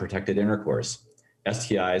partners and unprotected intercourse,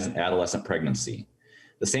 STIs, and adolescent pregnancy.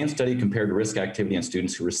 The same study compared risk activity in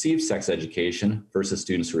students who received sex education versus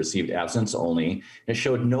students who received abstinence only, and it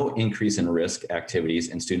showed no increase in risk activities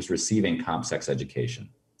in students receiving comp sex education.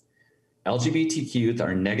 LGBTQ youth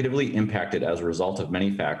are negatively impacted as a result of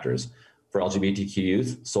many factors. For LGBTQ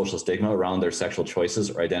youth, social stigma around their sexual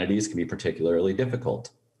choices or identities can be particularly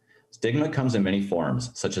difficult. Stigma comes in many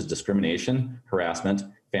forms, such as discrimination, harassment,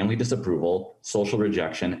 family disapproval, social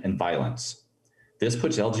rejection, and violence. This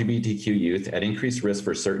puts LGBTQ youth at increased risk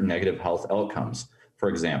for certain negative health outcomes. For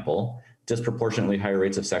example, disproportionately higher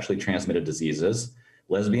rates of sexually transmitted diseases.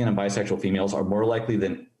 Lesbian and bisexual females are more likely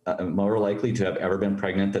to have ever been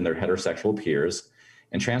pregnant than their heterosexual peers,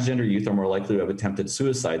 and transgender youth are more likely to have attempted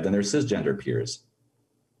suicide than their cisgender peers.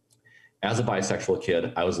 As a bisexual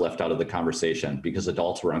kid, I was left out of the conversation because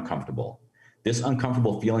adults were uncomfortable. This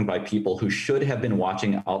uncomfortable feeling by people who should have been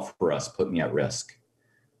watching out for us put me at risk.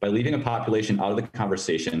 By leaving a population out of the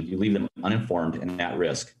conversation, you leave them uninformed and at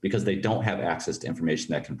risk because they don't have access to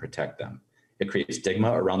information that can protect them. It creates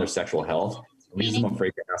stigma around their sexual health and leaves them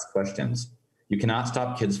afraid to ask questions. You cannot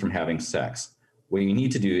stop kids from having sex. What you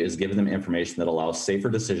need to do is give them information that allows safer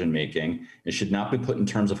decision-making. It should not be put in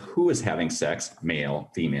terms of who is having sex, male,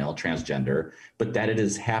 female, transgender, but that it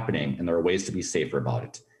is happening and there are ways to be safer about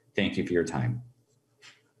it. Thank you for your time.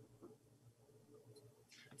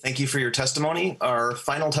 Thank you for your testimony. Our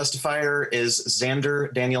final testifier is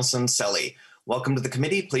Xander Danielson-Selly. Welcome to the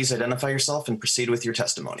committee. Please identify yourself and proceed with your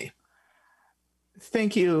testimony.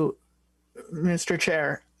 Thank you, Mr.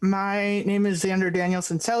 Chair. My name is Xander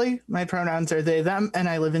Danielson-Selly. My pronouns are they, them, and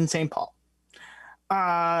I live in St. Paul.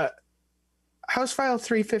 House File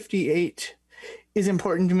 358 is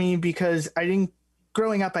important to me because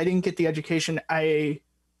growing up, I didn't get the education I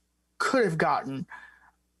could have gotten.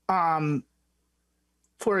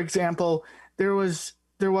 For example, there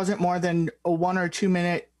wasn't more than a 1 or 2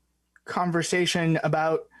 minute conversation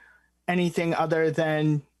about anything other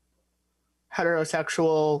than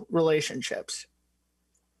heterosexual relationships.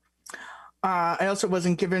 I also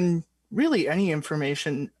wasn't given really any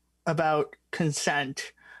information about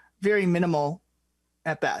consent, very minimal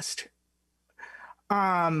at best.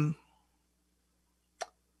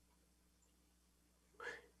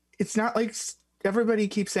 It's not like everybody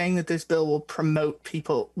keeps saying that this bill will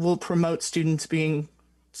promote students being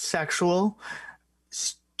sexual.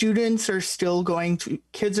 Kids are still going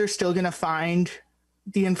to find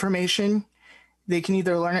the information. They can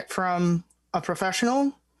either learn it from a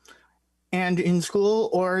professional and in school,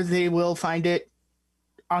 or they will find it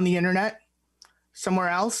on the internet somewhere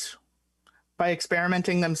else by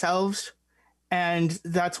experimenting themselves. And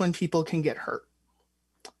that's when people can get hurt.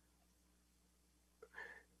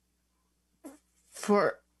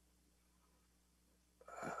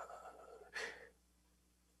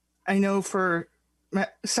 I know for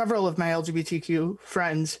several of my LGBTQ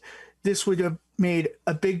friends, this would have made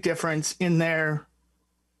a big difference in their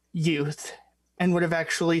youth and would have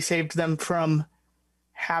actually saved them from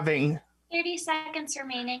having 30 seconds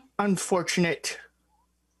remaining. unfortunate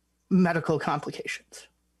medical complications.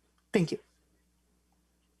 Thank you.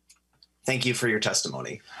 Thank you for your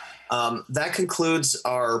testimony. That concludes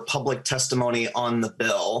our public testimony on the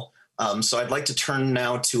bill. So I'd like to turn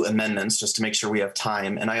now to amendments just to make sure we have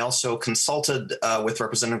time. And I also consulted with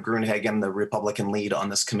Representative Gruenhagen, the Republican lead on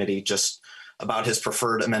this committee, just about his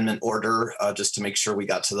preferred amendment order, just to make sure we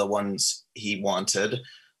got to the ones he wanted.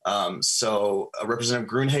 Representative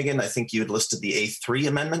Gruenhagen, I think you had listed the A3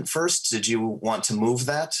 amendment first. Did you want to move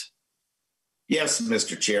that? Yes,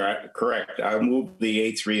 Mr. Chair, correct. I move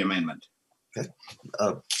the A3 amendment. Okay.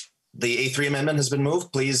 The A3 amendment has been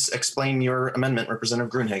moved. Please explain your amendment, Representative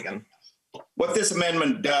Gruenhagen. What this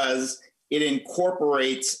amendment does, it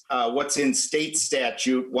incorporates what's in state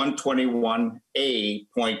statute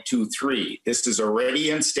 121A.23. This is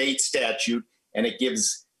already in state statute, and it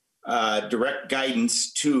gives direct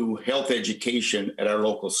guidance to health education at our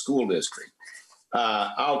local school district.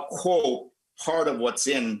 I'll quote part of what's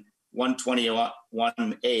in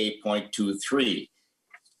 121A.23.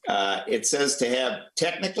 It says to have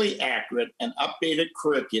technically accurate and updated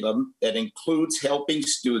curriculum that includes helping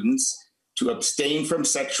students to abstain from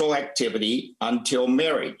sexual activity until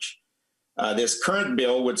marriage. This current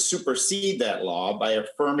bill would supersede that law by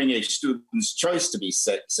affirming a student's choice to be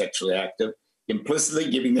sexually active, implicitly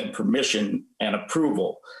giving them permission and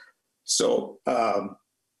approval. So,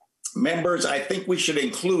 members, I think we should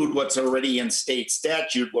include what's already in state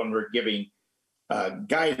statute when we're giving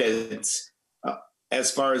guidance as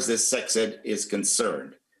far as this sex ed is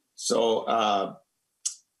concerned. So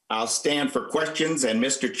I'll stand for questions, and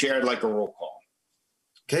Mr. Chair, I'd like a roll call.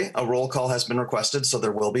 Okay, a roll call has been requested, so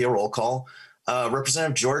there will be a roll call.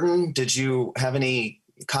 Representative Jordan, did you have any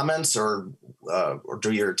comments or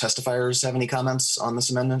do your testifiers have any comments on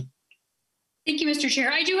this amendment? Thank you, Mr. Chair.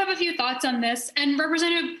 I do have a few thoughts on this. And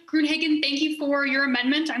Representative Gruenhagen, thank you for your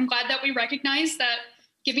amendment. I'm glad that we recognize that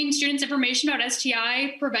giving students information about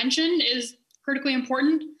STI prevention is critically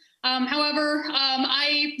important. However,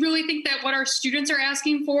 I really think that what our students are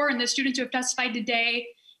asking for, and the students who have testified today,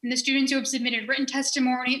 and the students who have submitted written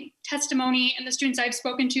testimony, and the students I've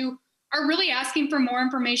spoken to, are really asking for more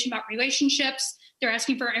information about relationships. They're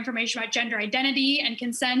asking for information about gender identity and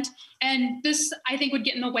consent. And this, I think, would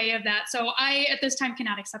get in the way of that. So I, at this time,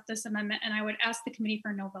 cannot accept this amendment, and I would ask the committee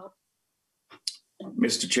for a no vote.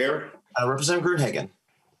 Mr. Chair. Representative Gruenhagen.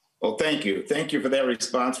 Well, thank you. Thank you for that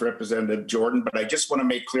response, Representative Jordan. But I just want to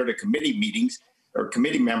make clear to committee meetings or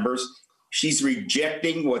committee members, she's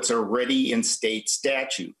rejecting what's already in state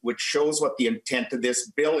statute, which shows what the intent of this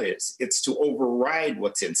bill is. It's to override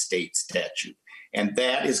what's in state statute. And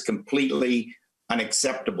that is completely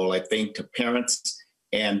unacceptable, I think, to parents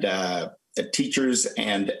and teachers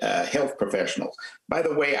and health professionals. By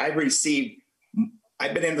the way, I've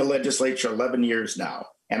been in the legislature 11 years now,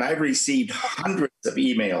 and I've received hundreds of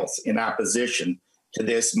emails in opposition to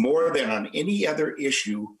this, more than on any other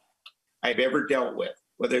issue I've ever dealt with,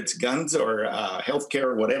 whether it's guns or healthcare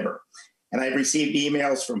or whatever. And I've received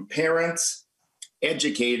emails from parents,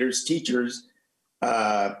 educators, teachers,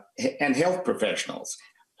 and health professionals.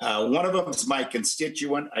 One of them is my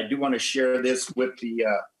constituent. I do want to share this with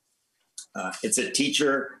it's a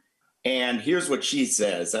teacher, and here's what she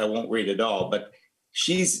says. I won't read it all, but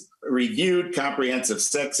she's reviewed comprehensive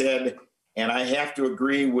sex ed, and I have to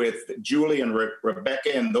agree with Julie and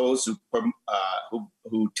Rebecca and those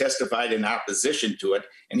who testified in opposition to it.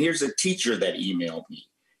 And here's a teacher that emailed me.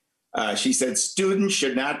 She said, students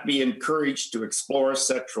should not be encouraged to explore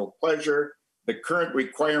sexual pleasure. The current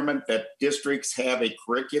requirement that districts have a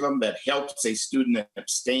curriculum that helps a student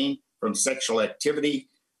abstain from sexual activity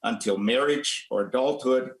until marriage or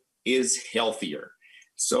adulthood is healthier.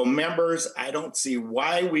 So members, I don't see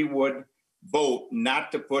why we would vote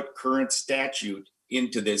not to put current statute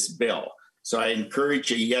into this bill. So I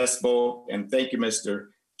encourage a yes vote, and thank you, Mr.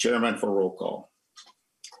 Chairman, for roll call.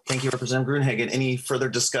 Thank you, Representative Gruenhagen. Any further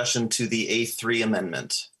discussion to the A3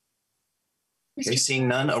 amendment? Okay, seeing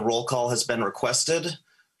none, a roll call has been requested.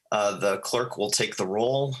 The clerk will take the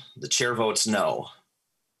roll. The chair votes no.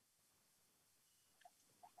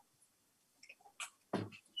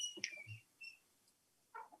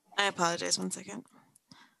 I apologize, 1 second.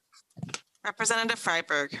 Representative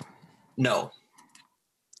Freiberg. No.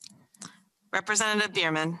 Representative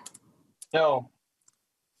Bierman. No.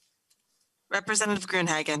 Representative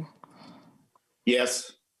Gruenhagen.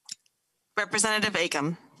 Yes. Representative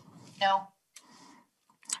Acom. No.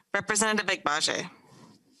 Representative Igbaje.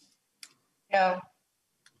 No.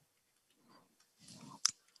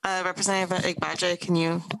 Representative Igbaje, can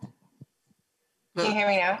you vote? Can you hear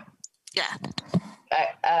me now? Yeah.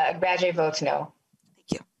 Igbaje votes no.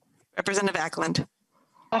 Thank you. Representative Ackland.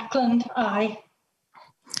 Ackland, aye.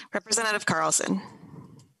 Representative Carlson.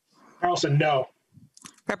 Carlson, no.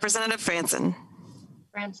 Representative Franson.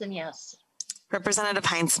 Branson, yes. Representative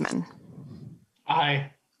Heinzman.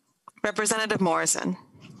 Aye. Representative Morrison.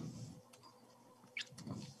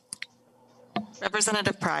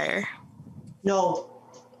 Representative Pryor. No.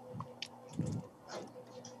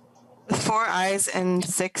 With 4 ayes and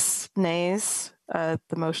 6 nays, the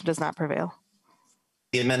motion does not prevail.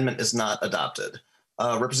 The amendment is not adopted.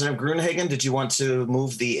 Representative Gruenhagen, did you want to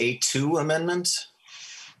move the A2 amendment?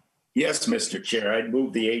 Yes, Mr. Chair, I'd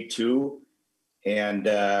move the A2, and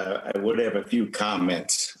I would have a few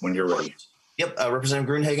comments when you're ready. Yep, Representative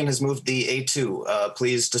Gruenhagen has moved the A2.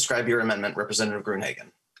 Please describe your amendment, Representative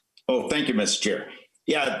Gruenhagen. Oh, thank you, Mr. Chair.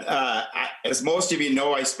 Yeah, as most of you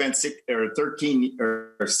know, I spent 13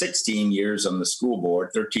 or 16 years on the school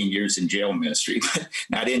board, 13 years in jail ministry,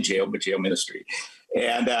 not in jail, but jail ministry.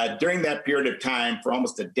 And during that period of time, for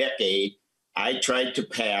almost a decade, I tried to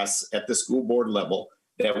pass at the school board level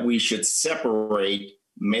that we should separate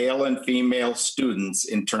male and female students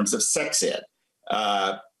in terms of sex ed.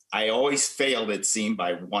 I always failed, it seemed,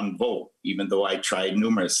 by 1 vote, even though I tried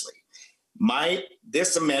numerously.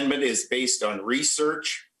 This amendment is based on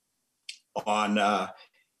research, on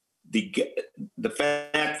the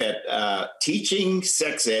fact that teaching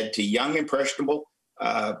sex ed to young impressionable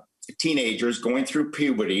teenagers going through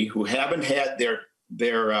puberty who haven't had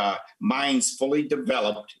their minds fully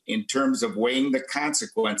developed in terms of weighing the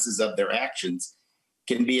consequences of their actions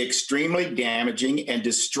can be extremely damaging and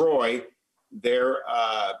destroy their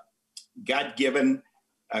God-given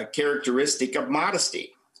characteristic of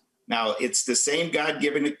modesty. Now, it's the same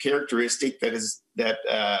God-given characteristic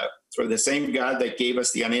or the same God that gave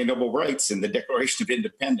us the unalienable rights in the Declaration of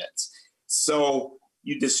Independence. So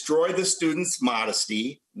you destroy the student's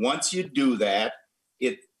modesty. Once you do that,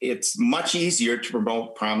 it's much easier to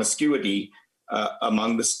promote promiscuity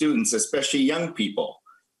among the students, especially young people.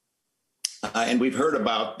 And we've heard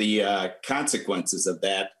about the consequences of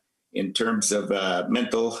that in terms of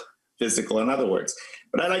mental, physical, in other words.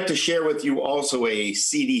 But I'd like to share with you also a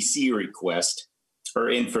CDC request for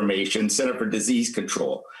information, Center for Disease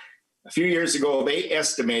Control. A few years ago, they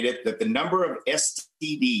estimated that the number of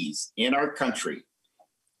STDs in our country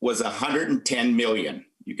was 110 million.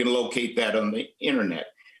 You can locate that on the internet.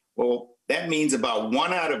 Well, that means about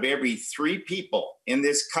 1 out of every 3 people in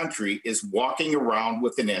this country is walking around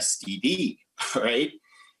with an STD, right?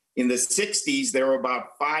 In the 60s, there were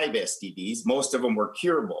about 5 STDs. Most of them were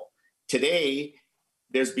curable. Today,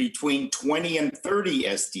 there's between 20 and 30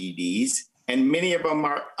 STDs, and many of them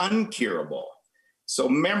are uncurable. So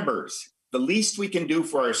members, the least we can do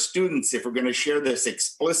for our students if we're going to share this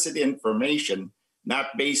explicit information,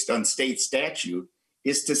 not based on state statute,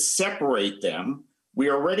 is to separate them. We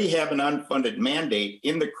already have an unfunded mandate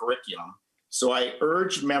in the curriculum. So I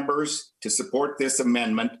urge members to support this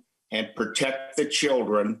amendment and protect the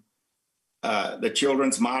children, the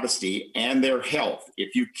children's modesty and their health.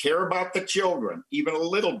 If you care about the children, even a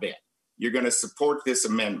little bit, you're going to support this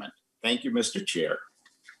amendment. Thank you, Mr. Chair.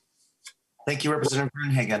 Thank you, Representative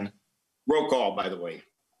Gruenhagen. Roll call, by the way.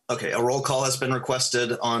 Okay, a roll call has been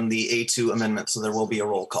requested on the A2 amendment, so there will be a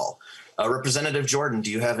roll call. Representative Jordan,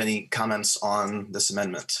 do you have any comments on this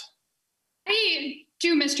amendment? I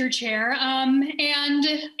do, Mr. Chair. And,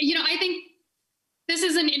 you know, I think this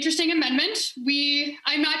is an interesting amendment.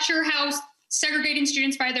 I'm not sure how segregating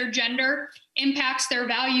students by their gender impacts their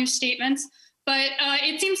value statements, but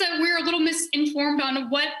it seems that we're a little misinformed on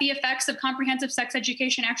what the effects of comprehensive sex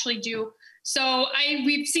education actually do. So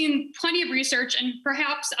we've seen plenty of research, and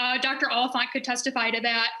perhaps Dr. Oliphant could testify to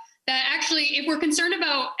that actually, if we're concerned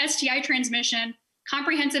about STI transmission,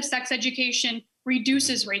 comprehensive sex education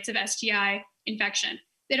reduces rates of STI infection.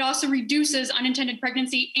 It also reduces unintended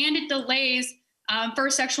pregnancy, and it delays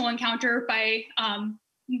first sexual encounter by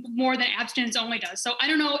more than abstinence only does. So I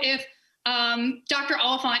don't know if Dr.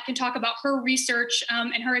 Oliphant can talk about her research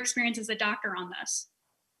and her experience as a doctor on this.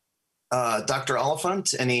 Dr.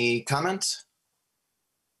 Oliphant, any comment?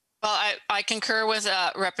 Well, I concur with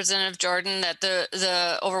Representative Jordan that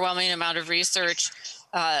the overwhelming amount of research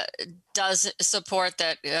does support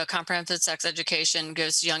that comprehensive sex education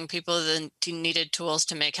gives young people the needed tools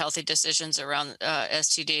to make healthy decisions around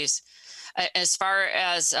STDs. As far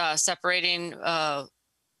as separating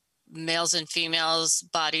males and females,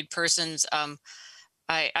 bodied persons,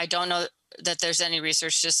 I don't know that there's any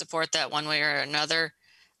research to support that one way or another.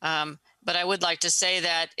 But I would like to say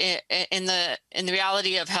that in the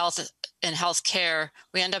reality of health and health care,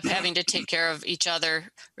 we end up having to take care of each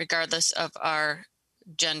other regardless of our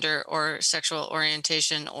gender or sexual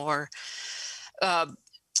orientation or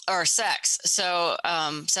sex. So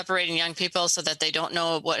separating young people so that they don't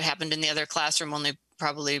know what happened in the other classroom only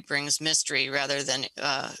probably brings mystery rather than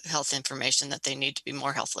health information that they need to be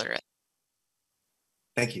more health literate.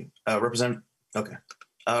 Thank you.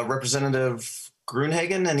 Representative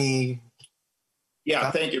Gruenhagen, any?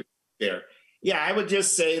 Yeah, thank you, Chair. Yeah, I would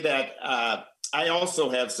just say that I also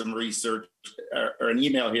have some research or an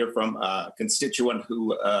email here from a constituent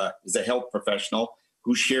who is a health professional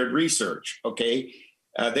who shared research, okay?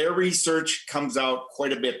 Their research comes out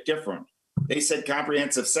quite a bit different. They said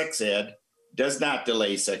comprehensive sex ed does not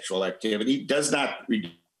delay sexual activity, does not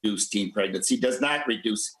reduce teen pregnancy, does not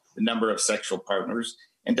reduce the number of sexual partners,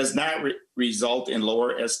 and does not result in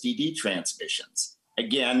lower STD transmissions.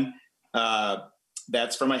 Again,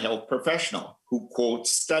 that's from a health professional who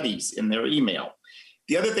quotes studies in their email.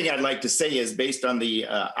 The other thing I'd like to say is based on the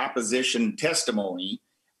opposition testimony,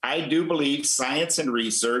 I do believe science and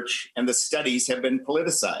research and the studies have been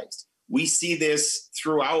politicized. We see this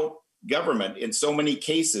throughout government in so many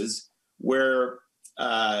cases where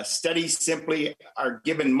studies simply are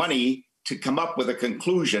given money to come up with a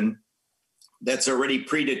conclusion that's already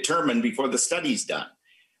predetermined before the study's done.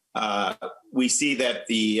 We see that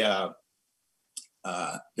the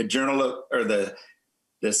journal or the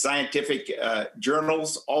scientific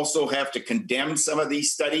journals also have to condemn some of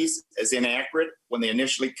these studies as inaccurate when they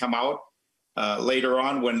initially come out, later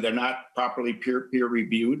on when they're not properly peer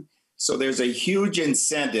reviewed. So there's a huge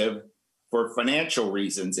incentive for financial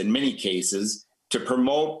reasons in many cases to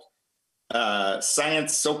promote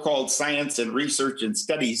science, so-called science and research and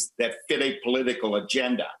studies that fit a political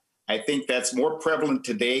agenda. I think that's more prevalent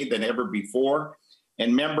today than ever before.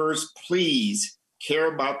 And members, please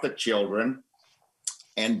care about the children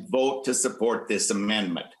and vote to support this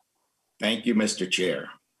amendment. Thank you, Mr. Chair.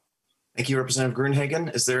 Thank you, Representative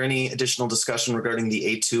Gruenhagen. Is there any additional discussion regarding the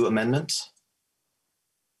A2 amendment?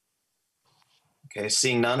 Okay,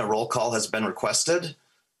 seeing none, a roll call has been requested.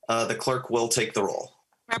 The clerk will take the roll.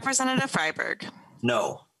 Representative Freiberg.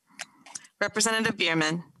 No. Representative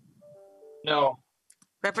Bierman. No.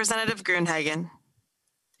 Representative Gruenhagen.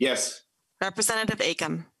 Yes. Representative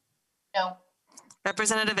Acom. No.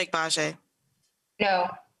 Representative Igbaje. No.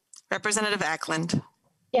 Representative Ackland.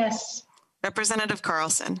 Yes. Representative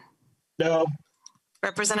Carlson. No.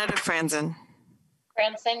 Representative Franzen.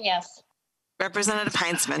 Branson, yes. Representative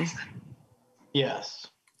Heinzman. Yes.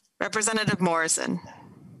 Representative Morrison.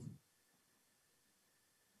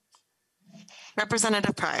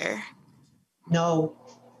 Representative Pryor. No.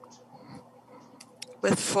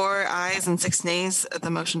 With 4 ayes and 6 nays, the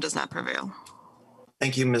motion does not prevail.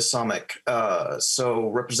 Thank you, Ms. Somick. So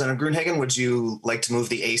Representative Gruenhagen, would you like to move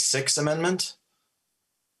the A6 amendment?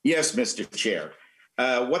 Yes, Mr. Chair.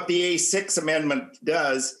 What the A6 amendment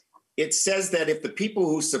does, it says that if the people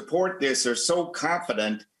who support this are so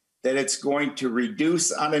confident that it's going to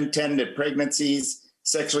reduce unintended pregnancies,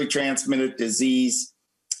 sexually transmitted disease,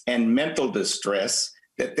 and mental distress,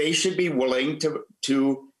 that they should be willing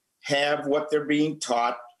to have what they're being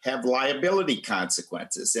taught have liability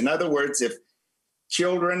consequences. In other words, if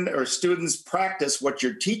children or students practice what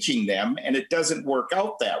you're teaching them and it doesn't work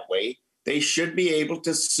out that way, they should be able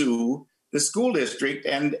to sue the school district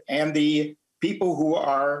and the people who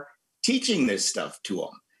are teaching this stuff to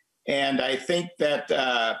them. And I think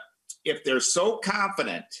that if they're so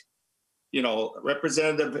confident, you know,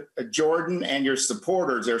 Representative Jordan and your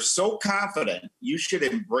supporters are so confident, you should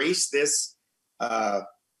embrace this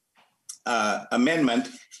amendment,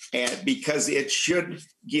 and because it should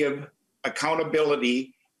give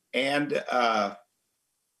accountability and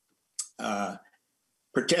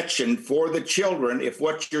protection for the children if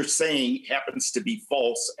what you're saying happens to be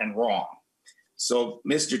false and wrong. So,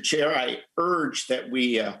 Mr. Chair, I urge that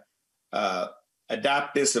we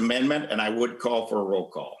adopt this amendment, and I would call for a roll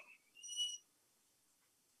call.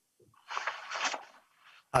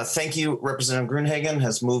 Thank you. Representative Gruenhagen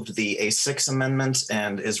has moved the A6 amendment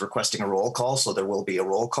and is requesting a roll call, so there will be a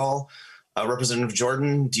roll call. Representative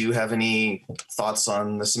Jordan, do you have any thoughts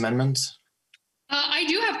on this amendment? I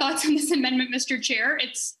do have thoughts on this amendment, Mr. Chair.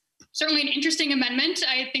 It's certainly an interesting amendment.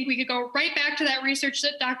 I think we could go right back to that research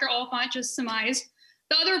that Dr. Oliphant just surmised.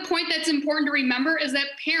 The other point that's important to remember is that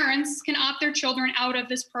parents can opt their children out of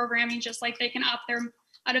this programming just like they can opt them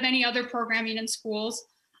out of any other programming in schools.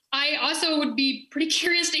 I also would be pretty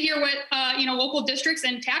curious to hear what local districts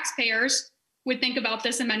and taxpayers would think about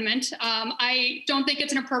this amendment. I don't think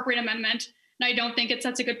it's an appropriate amendment, and I don't think it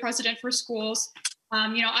sets a good precedent for schools.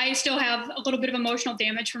 I still have a little bit of emotional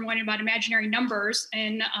damage from learning about imaginary numbers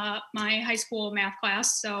in my high school math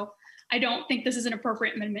class, so I don't think this is an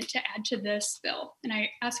appropriate amendment to add to this bill, and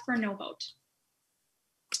I ask for a no vote.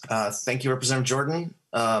 Thank you, Representative Jordan.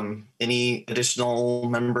 Any additional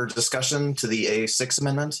member discussion to the A6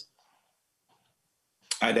 amendment?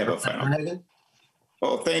 I'd have a final.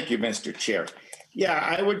 Oh, thank you, Mr. Chair. Yeah,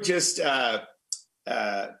 I would just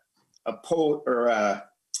oppose or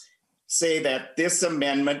say that this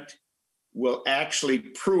amendment will actually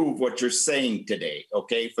prove what you're saying today.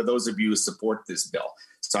 Okay, for those of you who support this bill.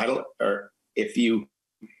 So if you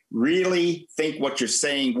really think what you're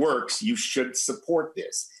saying works, you should support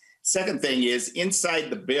this. Second thing is, inside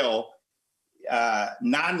the bill,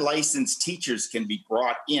 non-licensed teachers can be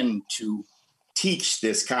brought in to teach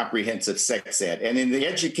this comprehensive sex ed. And in the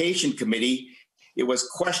Education Committee, it was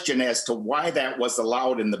questioned as to why that was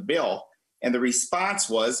allowed in the bill. And the response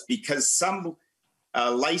was because some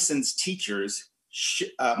licensed teachers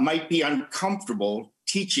might be uncomfortable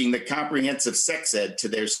teaching the comprehensive sex ed to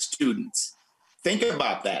their students. Think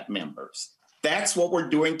about that, members. That's what we're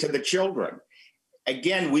doing to the children.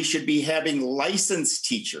 Again, we should be having licensed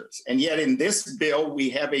teachers. And yet in this bill, we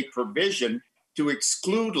have a provision to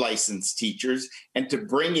exclude licensed teachers and to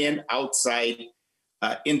bring in outside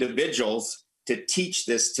individuals to teach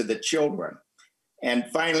this to the children. And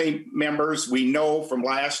finally, members, we know from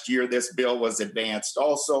last year this bill was advanced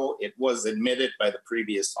also. It was admitted by the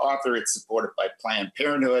previous author. It's supported by Planned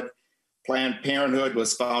Parenthood. Planned Parenthood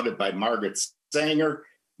was founded by Margaret Sanger.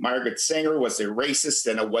 Margaret Sanger was a racist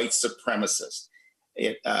and a white supremacist.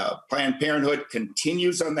 Planned Parenthood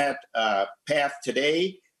continues on that path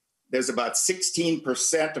today. There's about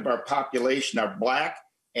 16% of our population are Black,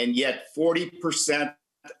 and yet 40%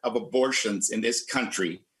 of abortions in this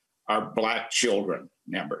country are Black children,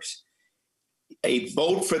 members. A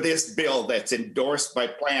vote for this bill that's endorsed by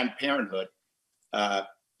Planned Parenthood,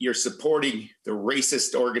 you're supporting the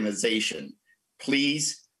racist organization.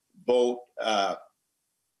 Please vote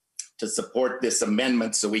to support this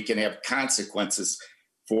amendment so we can have consequences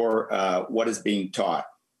for what is being taught.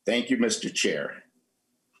 Thank you, Mr. Chair.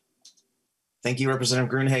 Thank you,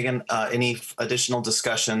 Representative Gruenhagen. Any additional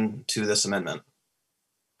discussion to this amendment?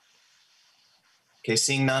 Okay,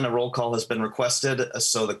 seeing none, a roll call has been requested,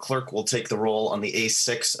 so the clerk will take the roll on the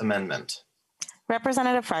A6 amendment.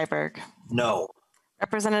 Representative Freiberg. No.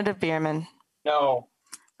 Representative Bierman. No.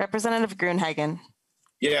 Representative Gruenhagen.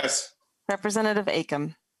 Yes. Representative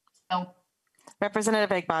Acom. No.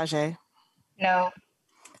 Representative Agbaje. No.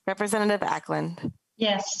 Representative Ackland.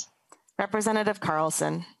 Yes. Representative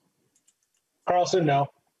Carlson. Carlson, no.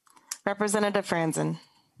 Representative Franzen.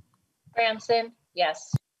 Granson,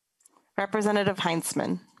 yes. Representative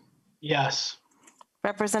Heinzman, Yes.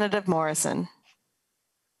 Representative Morrison,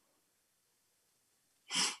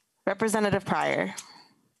 Representative Pryor.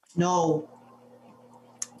 No.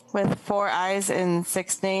 With 4 ayes and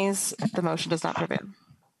 6 nays, the motion does not prevail.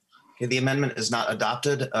 Okay, the amendment is not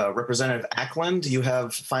adopted. Representative Ackland, you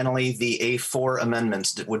have finally the A4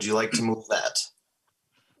 amendment. Would you like to move that?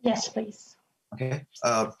 Yes, please. Okay,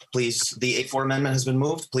 please, the A4 amendment has been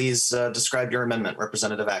moved. Please describe your amendment,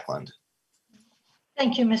 Representative Ackland.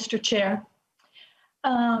 Thank you, Mr. Chair.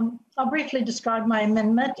 I'll briefly describe my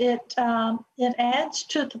amendment. It adds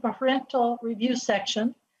to the parental review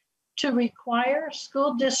section to require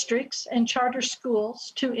school districts and charter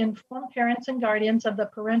schools to inform parents and guardians of the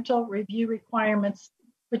parental review requirements,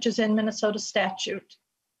 which is in Minnesota statute.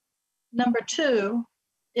 Number 2,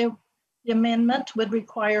 the amendment would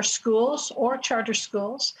require schools or charter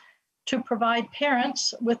schools to provide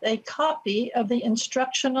parents with a copy of the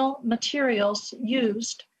instructional materials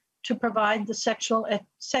used to provide the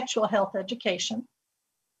sexual health education.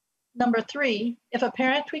 Number 3, if a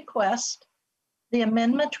parent requests, the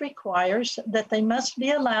amendment requires that they must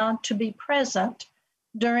be allowed to be present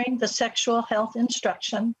during the sexual health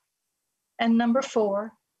instruction. And number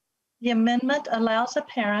 4, the amendment allows a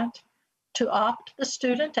parent to opt the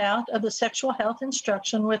student out of the sexual health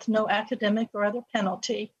instruction with no academic or other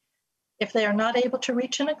penalty if they are not able to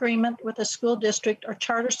reach an agreement with a school district or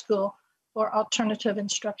charter school for alternative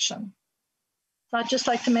instruction. So I'd just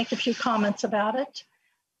like to make a few comments about it.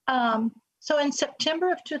 So in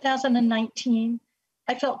September of 2019,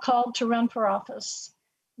 I felt called to run for office.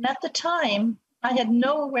 And at the time, I had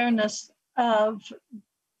no awareness of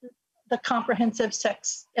the comprehensive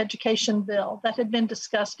sex education bill that had been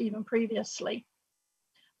discussed even previously.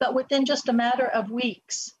 But within just a matter of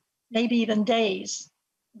weeks, maybe even days,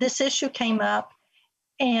 this issue came up,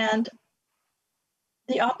 and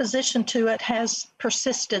the opposition to it has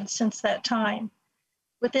persisted since that time.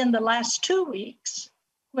 Within the last 2 weeks,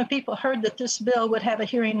 when people heard that this bill would have a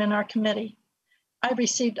hearing in our committee, I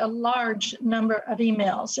received a large number of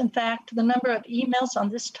emails. In fact, the number of emails on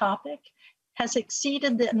this topic has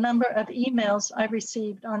exceeded the number of emails I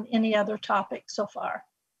received on any other topic so far.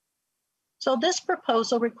 So this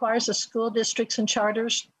proposal requires the school districts and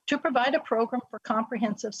charters to provide a program for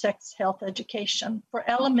comprehensive sex health education for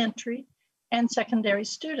elementary and secondary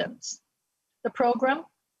students. The program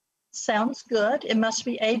sounds good. It must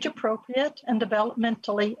be age appropriate and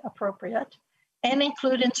developmentally appropriate, and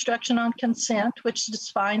include instruction on consent, which is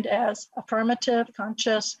defined as affirmative,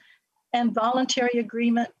 conscious, and voluntary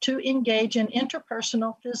agreement to engage in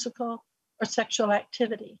interpersonal, physical, or sexual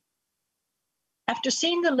activity. After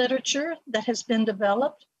seeing the literature that has been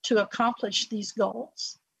developed to accomplish these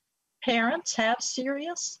goals, parents have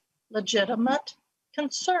serious, legitimate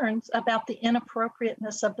concerns about the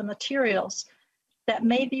inappropriateness of the materials that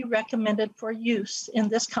may be recommended for use in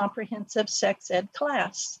this comprehensive sex ed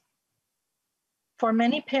class. For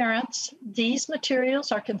many parents, these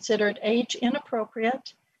materials are considered age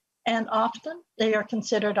inappropriate, and often they are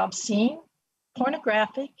considered obscene,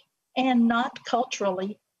 pornographic, and not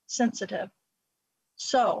culturally sensitive.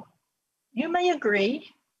 So you may agree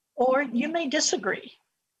or you may disagree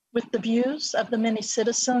with the views of the many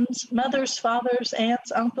citizens, mothers, fathers,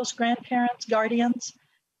 aunts, uncles, grandparents, guardians,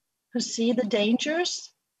 who see the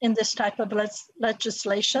dangers in this type of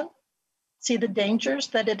legislation, see the dangers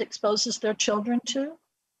that it exposes their children to.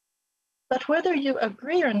 But whether you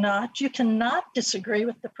agree or not, you cannot disagree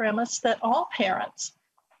with the premise that all parents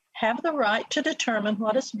have the right to determine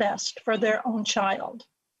what is best for their own child.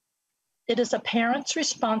 It is a parent's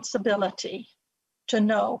responsibility to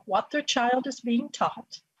know what their child is being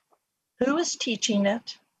taught, who is teaching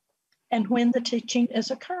it, and when the teaching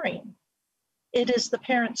is occurring. It is the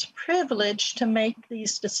parent's privilege to make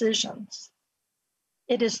these decisions.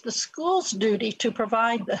 It is the school's duty to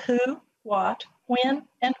provide the who, what, when,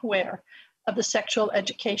 and where of the sexual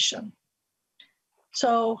education.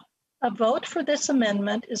 So a vote for this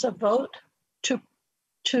amendment is a vote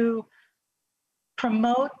to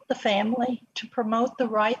promote the family, to promote the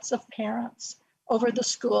rights of parents over the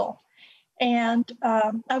school. And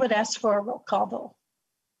I would ask for a roll call vote.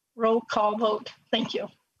 Roll call vote. Thank you.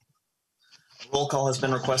 Roll call has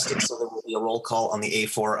been requested, so there will be a roll call on the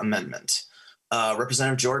A4 amendment.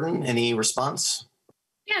 Representative Jordan, any response?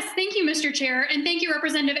 Yes, thank you, Mr. Chair. And thank you,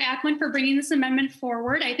 Representative Ackland, for bringing this amendment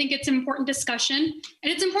forward. I think it's an important discussion.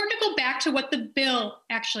 And it's important to go back to what the bill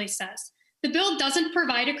actually says. The bill doesn't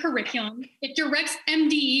provide a curriculum. It directs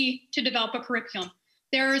MDE to develop a curriculum.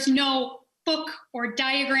 There is no book or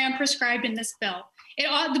diagram prescribed in this bill.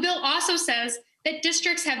 The bill also says that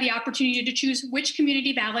districts have the opportunity to choose which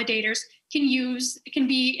community validators can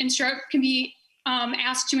be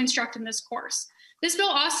asked to instruct in this course. This bill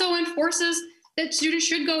also enforces that students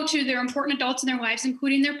should go to their important adults in their lives,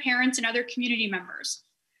 including their parents and other community members.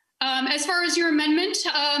 As far as your amendment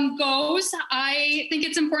goes, I think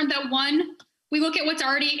it's important that one, we look at what's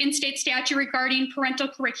already in state statute regarding parental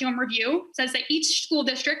curriculum review. It says that each school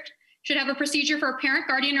district should have a procedure for a parent,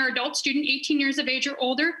 guardian, or adult student 18 years of age or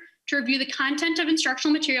older to review the content of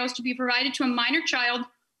instructional materials to be provided to a minor child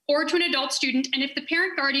or to an adult student, and if the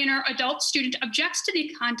parent, guardian, or adult student objects to the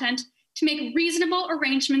content, to make reasonable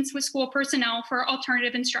arrangements with school personnel for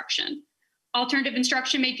alternative instruction. Alternative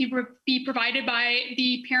instruction may be provided by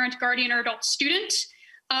the parent, guardian, or adult student.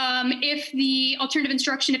 If the alternative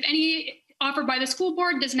instruction, if any, offered by the school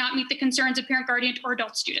board does not meet the concerns of parent, guardian, or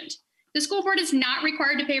adult student. The school board is not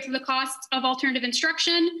required to pay for the costs of alternative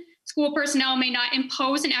instruction. School personnel may not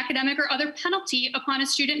impose an academic or other penalty upon a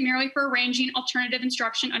student merely for arranging alternative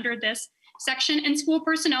instruction under this section, and school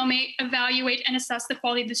personnel may evaluate and assess the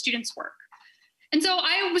quality of the student's work. And so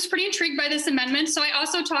I was pretty intrigued by this amendment. So I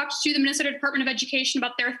also talked to the Minnesota Department of Education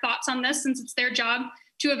about their thoughts on this, since it's their job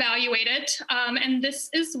to evaluate it. And this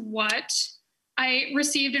is what I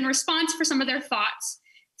received in response for some of their thoughts.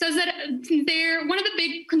 It says that one of the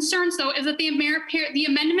big concerns, though, is that the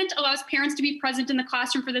amendment allows parents to be present in the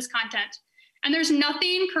classroom for this content. And there's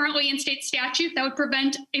nothing currently in state statute that would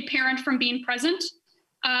prevent a parent from being present.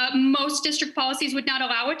 Most district policies would not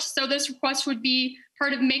allow it. So this request would be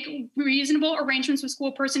part of make reasonable arrangements with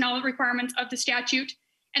school personnel requirements of the statute.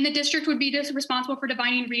 And the district would be responsible for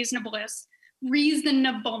defining reasonableness.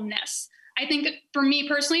 I think for me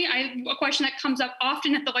personally, a question that comes up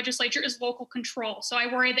often at the legislature is local control. So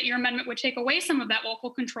I worry that your amendment would take away some of that local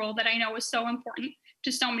control that I know is so important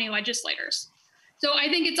to so many legislators. So I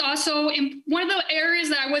think it's also, one of the areas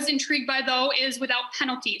that I was intrigued by, though, is without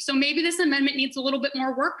penalty. So maybe this amendment needs a little bit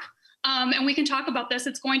more work, and we can talk about this.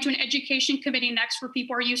 It's going to an education committee next, where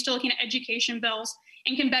people are used to looking at education bills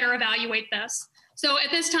and can better evaluate this. So at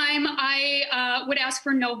this time, I would ask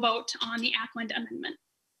for no vote on the Ackland amendment.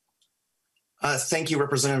 Thank you,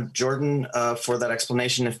 Representative Jordan, for that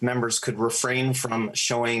explanation. If members could refrain from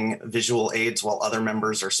showing visual aids while other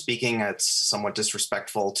members are speaking, it's somewhat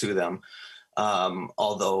disrespectful to them.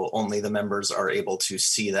 Although only the members are able to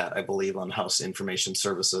see that, I believe, on House Information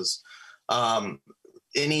Services.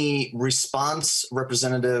 Any response,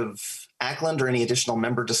 Representative Ackland, or any additional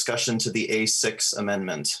member discussion to the A6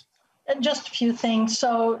 amendment? Just a few things.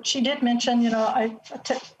 So she did mention,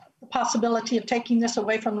 the possibility of taking this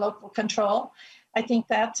away from local control. I think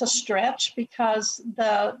that's a stretch, because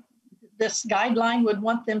this guideline would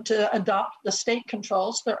want them to adopt the state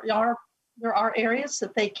controls. There are areas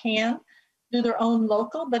that they can do their own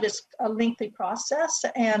local, but it's a lengthy process,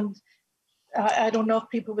 and I don't know if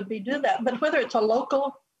people would do that. But whether it's a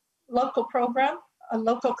local program, a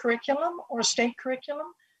local curriculum, or a state curriculum,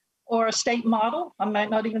 or a state model, I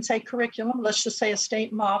might not even say curriculum, let's just say a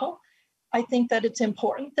state model, I think that it's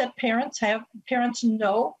important that parents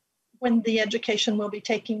know when the education will be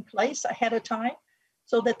taking place ahead of time,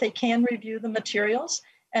 so that they can review the materials,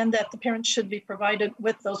 and that the parents should be provided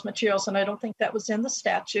with those materials. And I don't think that was in the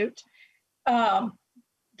statute. I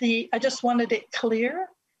just wanted it clear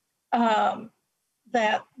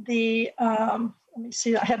that let me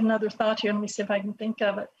see, I had another thought here. Let me see if I can think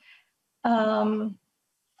of it.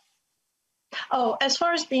 As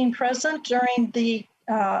far as being present during the,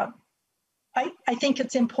 I think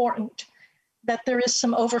it's important that there is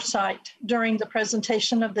some oversight during the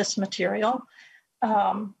presentation of this material.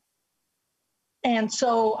 And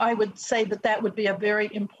so I would say that would be a very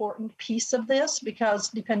important piece of this, because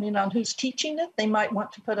depending on who's teaching it, they might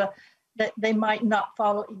want to that they might not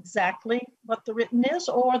follow exactly what the written is,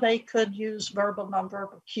 or they could use verbal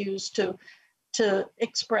nonverbal cues to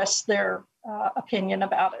express their opinion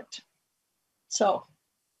about it. So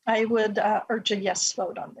I would urge a yes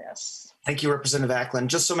vote on this. Thank you, Representative Ackland.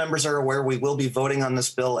 Just so members are aware, we will be voting on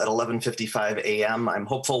this bill at 11:55 a.m. I'm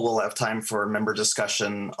hopeful we'll have time for member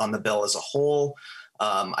discussion on the bill as a whole.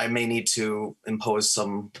 I may need to impose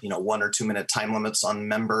some, 1 or 2 minute time limits on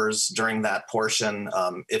members during that portion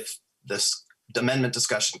if this amendment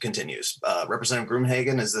discussion continues. Representative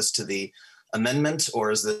Groomhagen, is this to the amendment, or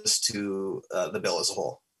is this to the bill as a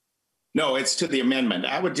whole? No, it's to the amendment.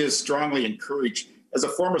 I would just strongly encourage, as a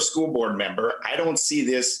former school board member, I don't see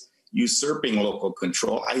this usurping local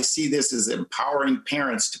control. I see this as empowering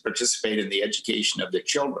parents to participate in the education of their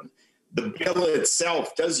children. The bill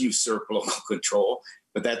itself does usurp local control,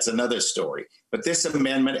 but that's another story. But this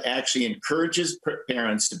amendment actually encourages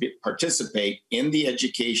parents to participate in the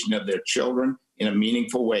education of their children in a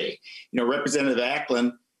meaningful way. You know, Representative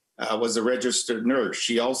Ackland was a registered nurse.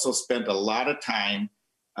 She also spent a lot of time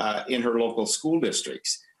in her local school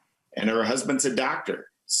districts, and her husband's a doctor.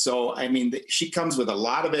 So, I mean, she comes with a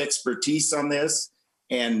lot of expertise on this.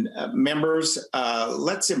 And members,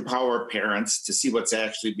 let's empower parents to see what's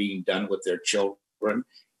actually being done with their children.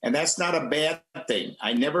 And that's not a bad thing.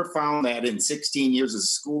 I never found that in 16 years as a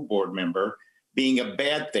school board member being a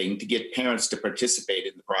bad thing to get parents to participate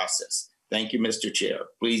in the process. Thank you, Mr. Chair.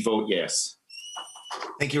 Please vote yes.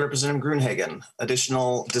 Thank you, Representative Gruenhagen.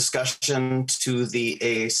 Additional discussion to the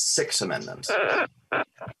A6 amendment.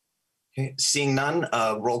 Okay, seeing none,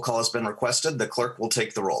 roll call has been requested. The clerk will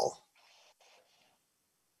take the roll.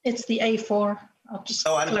 It's the A4. I'll just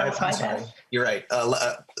clarify that. You're right.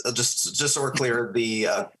 Just so we're clear,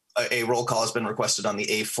 a roll call has been requested on the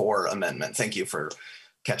A4 amendment. Thank you for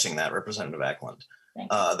catching that, Representative Ackland.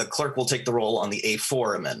 The clerk will take the roll on the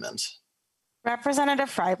A4 amendment. Representative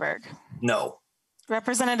Freiberg. No.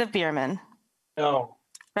 Representative Bierman. No.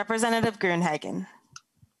 Representative Gruenhagen.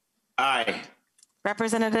 Aye.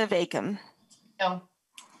 Representative Acom. No.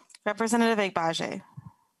 Representative Agbaje.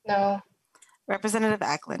 No. Representative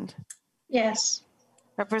Ackland. Yes.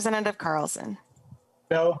 Representative Carlson.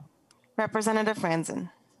 No. Representative Franzen.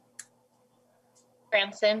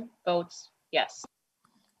 Franzen votes yes.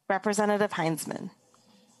 Representative Heinzman.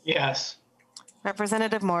 Yes.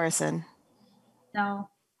 Representative Morrison. No.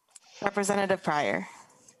 Representative Pryor.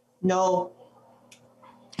 No.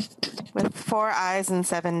 With 4 ayes and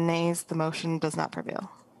 7 nays, the motion does not prevail.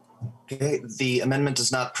 Okay, the amendment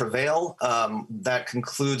does not prevail. That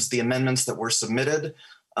concludes the amendments that were submitted.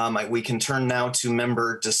 We can turn now to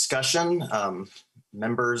member discussion.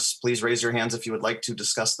 Members, please raise your hands if you would like to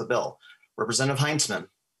discuss the bill. Representative Heinzman.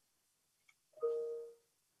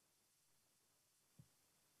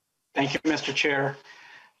 Thank you, Mr. Chair.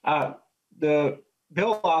 The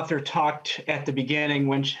bill author talked at the beginning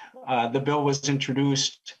when the bill was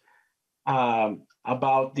introduced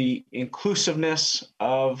about the inclusiveness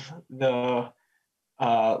of the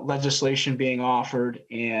legislation being offered.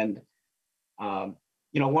 And,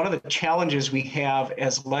 you know, one of the challenges we have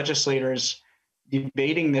as legislators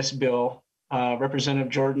debating this bill, Representative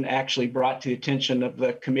Jordan actually brought to the attention of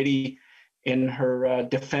the committee in her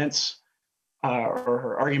defense or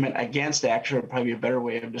her argument against, actually, probably a better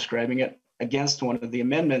way of describing it, against one of the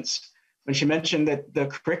amendments, when she mentioned that the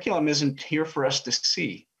curriculum isn't here for us to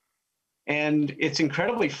see. And it's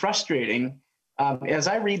incredibly frustrating. As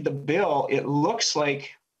I read the bill, it looks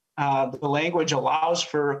like the language allows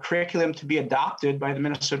for curriculum to be adopted by the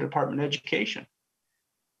Minnesota Department of Education.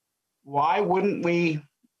 Why wouldn't we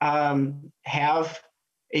have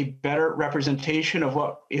a better representation of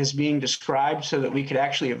what is being described so that we could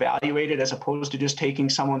actually evaluate it as opposed to just taking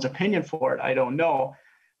someone's opinion for it? I don't know.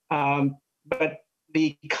 But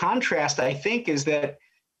the contrast, I think, is that,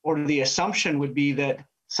 or the assumption would be that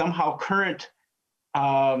somehow current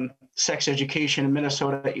sex education in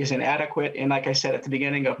Minnesota is inadequate. And like I said at the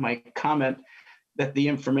beginning of my comment, that the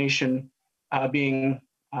information being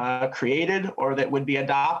created or that would be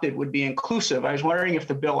adopted would be inclusive. I was wondering if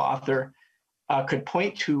the bill author could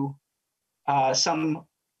point to some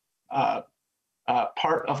part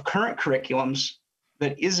of current curriculums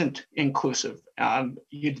that isn't inclusive.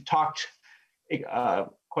 You talked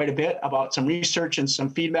quite a bit about some research and some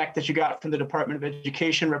feedback that you got from the Department of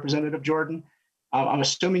Education, Representative Jordan. I'm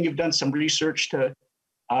assuming you've done some research to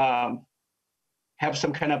have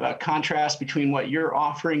some kind of a contrast between what you're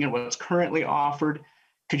offering and what's currently offered.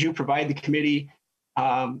 Could you provide the committee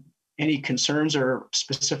any concerns or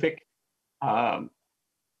specific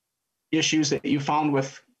issues that you found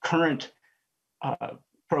with current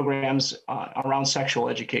programs around sexual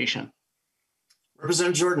education?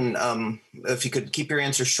 Representative Jordan, if you could keep your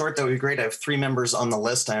answer short, that would be great. I have 3 members on the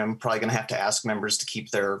list. I'm probably going to have to ask members to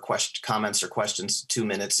keep their comments or questions to 2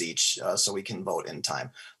 minutes each so we can vote in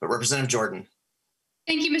time. But Representative Jordan.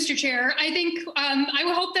 Thank you, Mr. Chair. I think I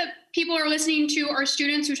would hope that people are listening to our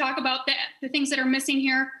students who talk about the things that are missing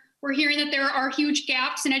here. We're hearing that there are huge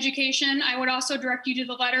gaps in education. I would also direct you to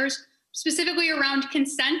the letters specifically around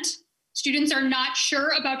consent. Students are not sure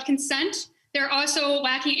about consent. They're also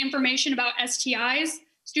lacking information about STIs.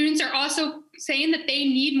 Students are also saying that they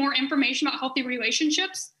need more information about healthy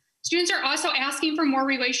relationships. Students are also asking for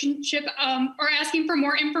more asking for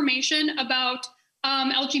more information about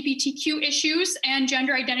LGBTQ issues and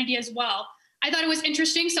gender identity as well. I thought it was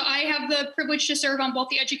interesting. So I have the privilege to serve on both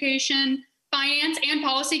the Education, Finance, and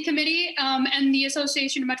Policy Committee and the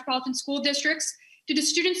Association of Metropolitan School Districts did a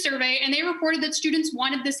student survey, and they reported that students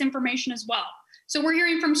wanted this information as well. So we're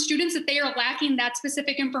hearing from students that they are lacking that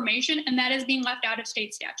specific information, and that is being left out of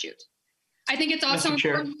state statute. I think it's also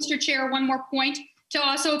important, Mr. Chair, one more point, to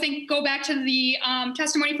also go back to the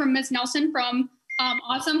testimony from Ms. Nelson from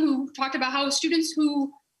Awesome, who talked about how students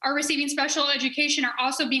who are receiving special education are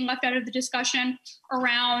also being left out of the discussion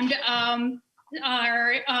around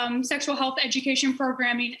our sexual health education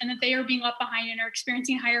programming, and that they are being left behind and are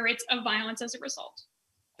experiencing higher rates of violence as a result.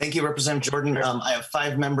 Thank you, Representative Jordan. I have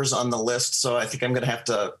 5 members on the list, so I think I'm going to have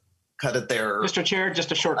to cut it there. Mr. Chair,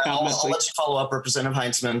 just a short comment. I'll let you follow up, Representative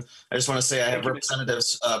Heintzman. I just want to say I have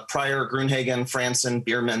Representatives Pryor, Gruenhagen, Franson,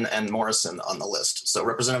 Bierman, and Morrison on the list. So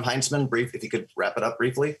Representative Heintzman, if you could wrap it up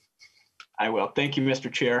briefly. I will. Thank you,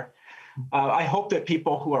 Mr. Chair. I hope that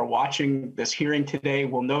people who are watching this hearing today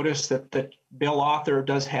will notice that the bill author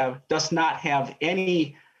does not have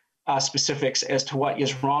any specifics as to what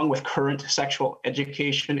is wrong with current sexual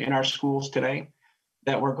education in our schools today,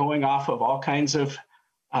 that we're going off of all kinds of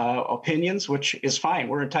opinions, which is fine.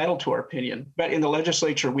 We're entitled to our opinion. But in the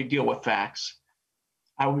legislature, we deal with facts.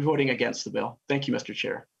 I will be voting against the bill. Thank you, Mr.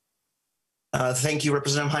 Chair. Thank you,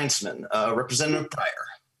 Representative Heintzman. Representative Pryor.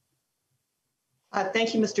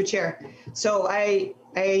 Thank you, Mr. Chair. So I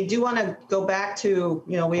do want to go back to,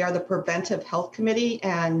 we are the Preventive Health Committee,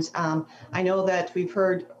 and I know that we've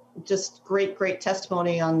heard just great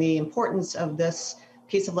testimony on the importance of this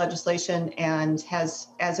piece of legislation and as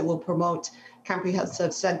it will promote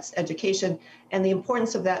comprehensive sex education and the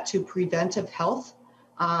importance of that to preventive health.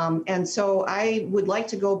 And so I would like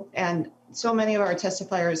to go, and so many of our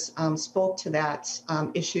testifiers spoke to that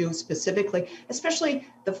issue specifically, especially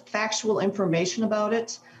the factual information about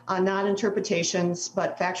it, not interpretations,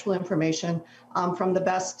 but factual information from the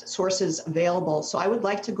best sources available. So I would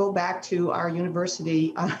like to go back to our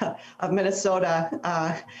University of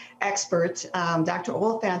Minnesota expert, Dr.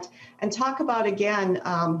 Oliphant, and talk about again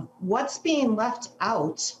what's being left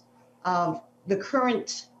out of the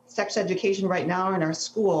current sex education right now in our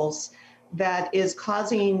schools that is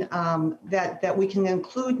causing that we can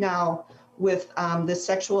include now with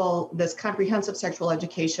this comprehensive sexual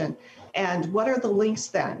education. And what are the links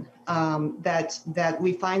then that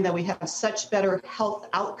we find that we have such better health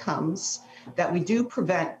outcomes, that we do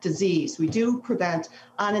prevent disease, we do prevent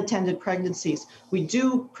unintended pregnancies, we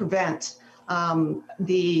do prevent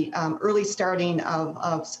the early starting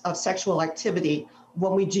of sexual activity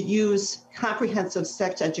when we use comprehensive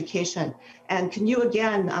sex education. And can you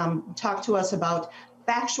again talk to us about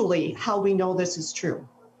factually how we know this is true?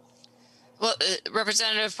 Well,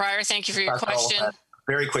 Representative Pryor, thank you for your question.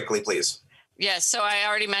 Very quickly, please. Yes, so I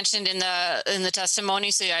already mentioned in the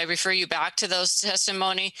testimony, so I refer you back to those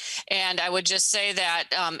testimony. And I would just say that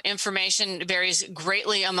information varies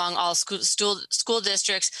greatly among all school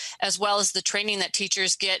districts, as well as the training that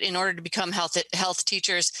teachers get in order to become health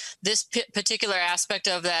teachers. This particular aspect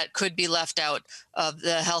of that could be left out of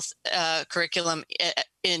the health curriculum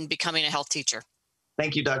in becoming a health teacher.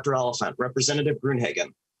 Thank you, Dr. Oliphant. Representative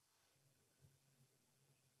Gruenhagen.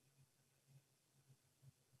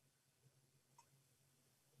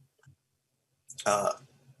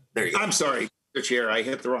 There you go. I'm sorry, Mr. Chair, I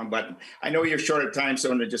hit the wrong button. I know you're short of time, so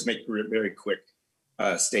I'm going to just make a very quick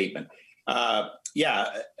statement. To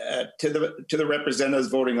the representatives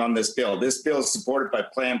voting on this bill is supported by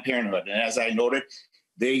Planned Parenthood. And as I noted,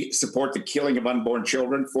 they support the killing of unborn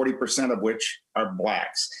children, 40% of which are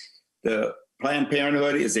Blacks. The Planned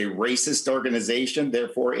Parenthood is a racist organization.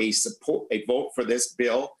 Therefore, a vote for this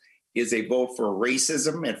bill is a vote for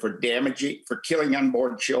racism and for killing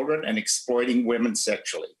unborn children and exploiting women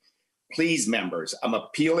sexually. Please, members, I'm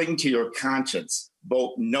appealing to your conscience.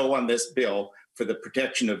 Vote no on this bill for the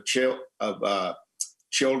protection of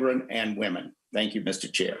children and women. Thank you, Mr.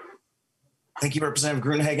 Chair. Thank you, Representative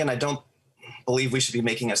Gruenhagen. I don't believe we should be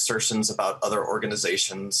making assertions about other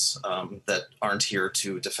organizations that aren't here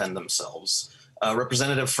to defend themselves.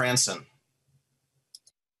 Representative Franson.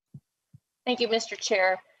 Thank you, Mr.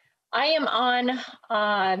 Chair. I am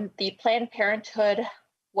on the Planned Parenthood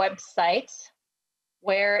website,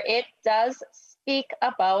 where it does speak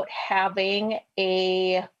about having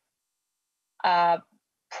a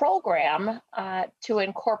program to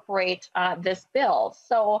incorporate this bill.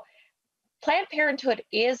 So Planned Parenthood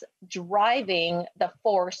is driving the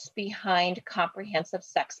force behind comprehensive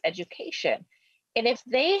sex education. And if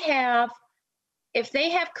they have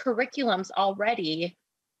curriculums already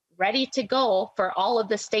ready to go for all of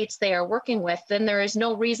the states they are working with, then there is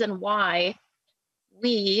no reason why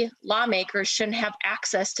we lawmakers shouldn't have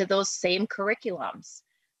access to those same curriculums.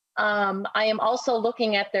 I am also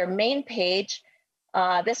looking at their main page.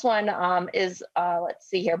 This one is, let's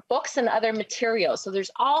see here, books and other materials. So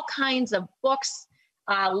there's all kinds of books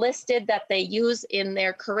listed that they use in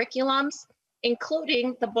their curriculums.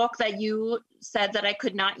 including the book that you said that I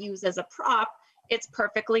could not use as a prop. It's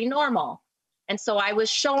perfectly normal. And so I was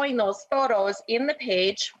showing those photos in the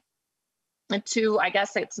page to, I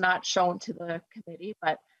guess it's not shown to the committee,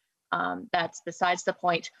 but that's besides the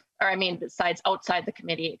point, or I mean, besides outside the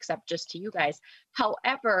committee, except just to you guys.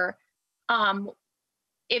 However,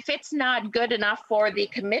 if it's not good enough for the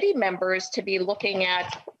committee members to be looking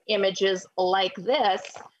at images like this,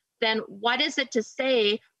 then what is it to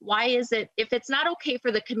say? Why is it, if it's not okay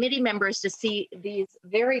for the committee members to see these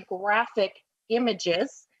very graphic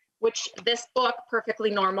images, which this book,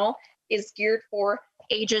 Perfectly Normal, is geared for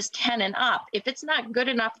ages 10 and up. If it's not good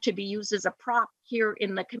enough to be used as a prop here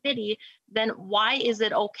in the committee, then why is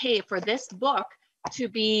it okay for this book to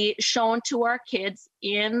be shown to our kids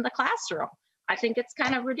in the classroom? I think it's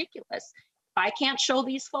kind of ridiculous. If I can't show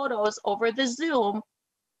these photos over the Zoom,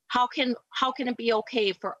 how can it be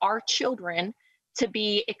okay for our children to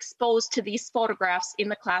be exposed to these photographs in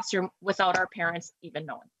the classroom without our parents even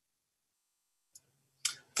knowing?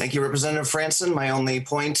 Thank you, Representative Franson. My only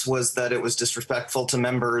point was that it was disrespectful to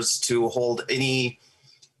members to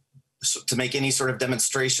make any sort of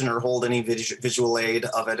demonstration or hold any visual aid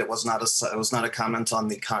of it. It was not a comment on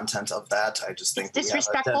the content of that. I just think it's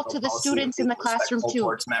disrespectful to the students in the classroom too.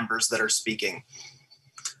 Towards members that are speaking.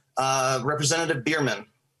 Representative Bierman.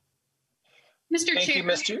 Mr.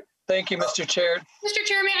 Chair. Thank you, Mr. Chair. Mr.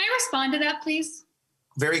 Chair, may I respond to that, please?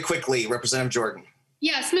 Very quickly, Representative Jordan.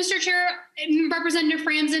 Yes, Mr. Chair, Representative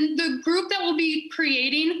Franson, the group that will be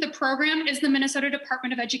creating the program is the Minnesota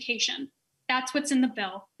Department of Education. That's what's in the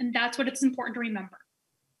bill, and that's what it's important to remember.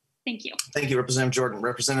 Thank you. Thank you, Representative Jordan.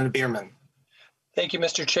 Representative Bierman. Thank you,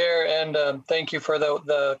 Mr. Chair, and thank you for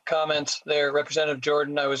the comments there, Representative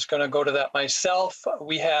Jordan. I was going to go to that myself.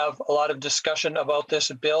 We have a lot of discussion about this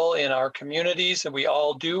bill in our communities, and we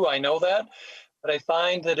all do, I know that. But I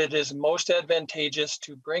find that it is most advantageous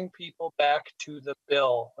to bring people back to the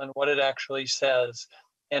bill and what it actually says.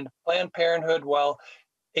 And Planned Parenthood, while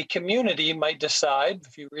a community might decide,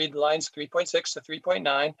 if you read lines 3.6 to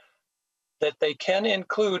 3.9, that they can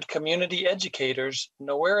include community educators,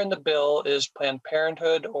 nowhere in the bill is Planned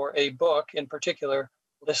Parenthood or a book in particular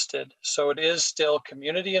listed. So it is still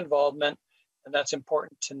community involvement, and that's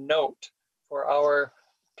important to note for our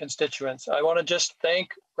constituents. I want to just thank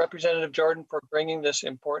Representative Jordan for bringing this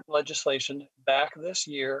important legislation back this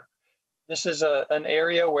year. This is an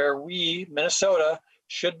area where we, Minnesota,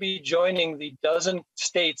 should be joining the dozen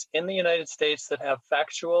states in the United States that have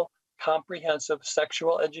factual, comprehensive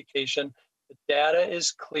sexual education. The data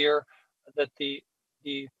is clear that the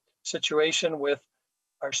situation with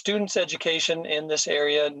our students' education in this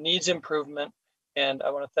area needs improvement. And I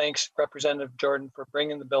want to thank Representative Jordan for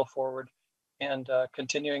bringing the bill forward and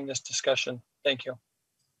continuing this discussion. Thank you.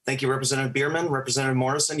 Thank you, Representative Bierman. Representative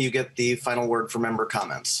Morrison, you get the final word for member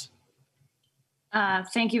comments.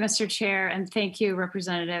 Thank you, Mr. Chair, and thank you,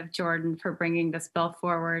 Representative Jordan, for bringing this bill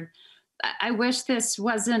forward. I wish this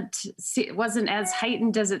wasn't as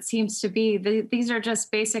heightened as it seems to be. These are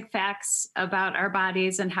just basic facts about our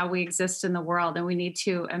bodies and how we exist in the world, and we need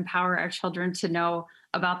to empower our children to know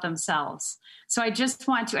about themselves. So I just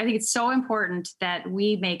want to, I think it's so important that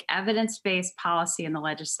we make evidence-based policy in the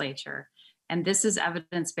legislature, and this is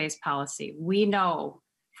evidence-based policy. We know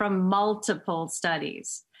from multiple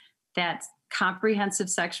studies that comprehensive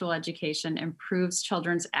sexual education improves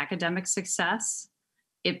children's academic success.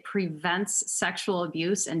 It prevents sexual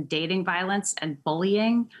abuse and dating violence and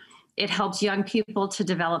bullying. It helps young people to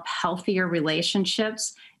develop healthier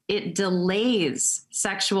relationships. It delays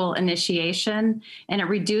sexual initiation, and it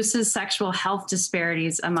reduces sexual health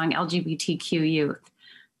disparities among LGBTQ youth.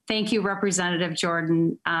 Thank you, Representative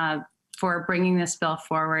Jordan, for bringing this bill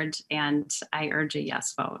forward, and I urge a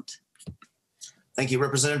yes vote. Thank you,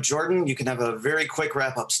 Representative Jordan. You can have a very quick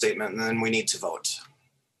wrap-up statement, and then we need to vote.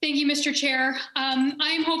 Thank you, Mr. Chair. I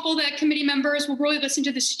am hopeful that committee members will really listen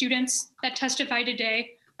to the students that testified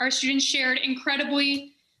today. Our students shared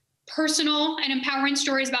incredibly personal and empowering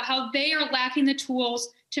stories about how they are lacking the tools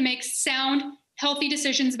to make sound, healthy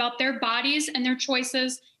decisions about their bodies and their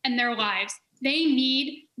choices and their lives. They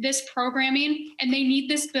need this programming, and they need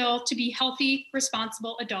this bill to be healthy,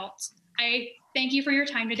 responsible adults. I thank you for your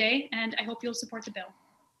time today, and I hope you'll support the bill.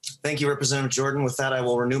 Thank you, Representative Jordan. With that, I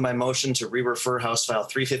will renew my motion to re-refer House File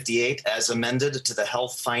 358 as amended to the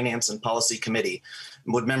Health, Finance, and Policy Committee.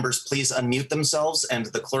 Would members please unmute themselves, and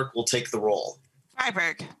the clerk will take the roll.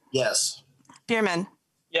 Freiberg. Yes. Bierman.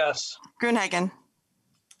 Yes. Grunhagen.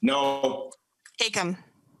 No. Acom.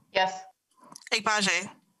 Yes. Ekbaje.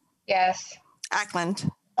 Yes. Ackland.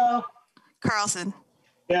 No. Carlson.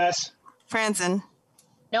 Yes. Franzen.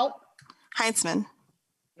 Nope. Heinzman.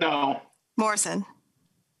 No. Morrison,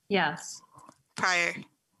 Yes. Pryor.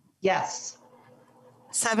 Yes.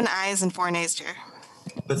 7 ayes and 4 nays, Chair.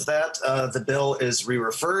 With that, the bill is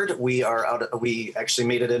re-referred. We actually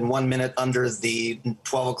made it in 1 minute under the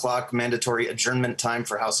 12 o'clock mandatory adjournment time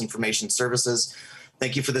for House Information Services.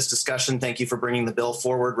 Thank you for this discussion. Thank you for bringing the bill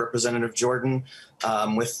forward, Representative Jordan.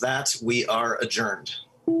 With that, we are adjourned.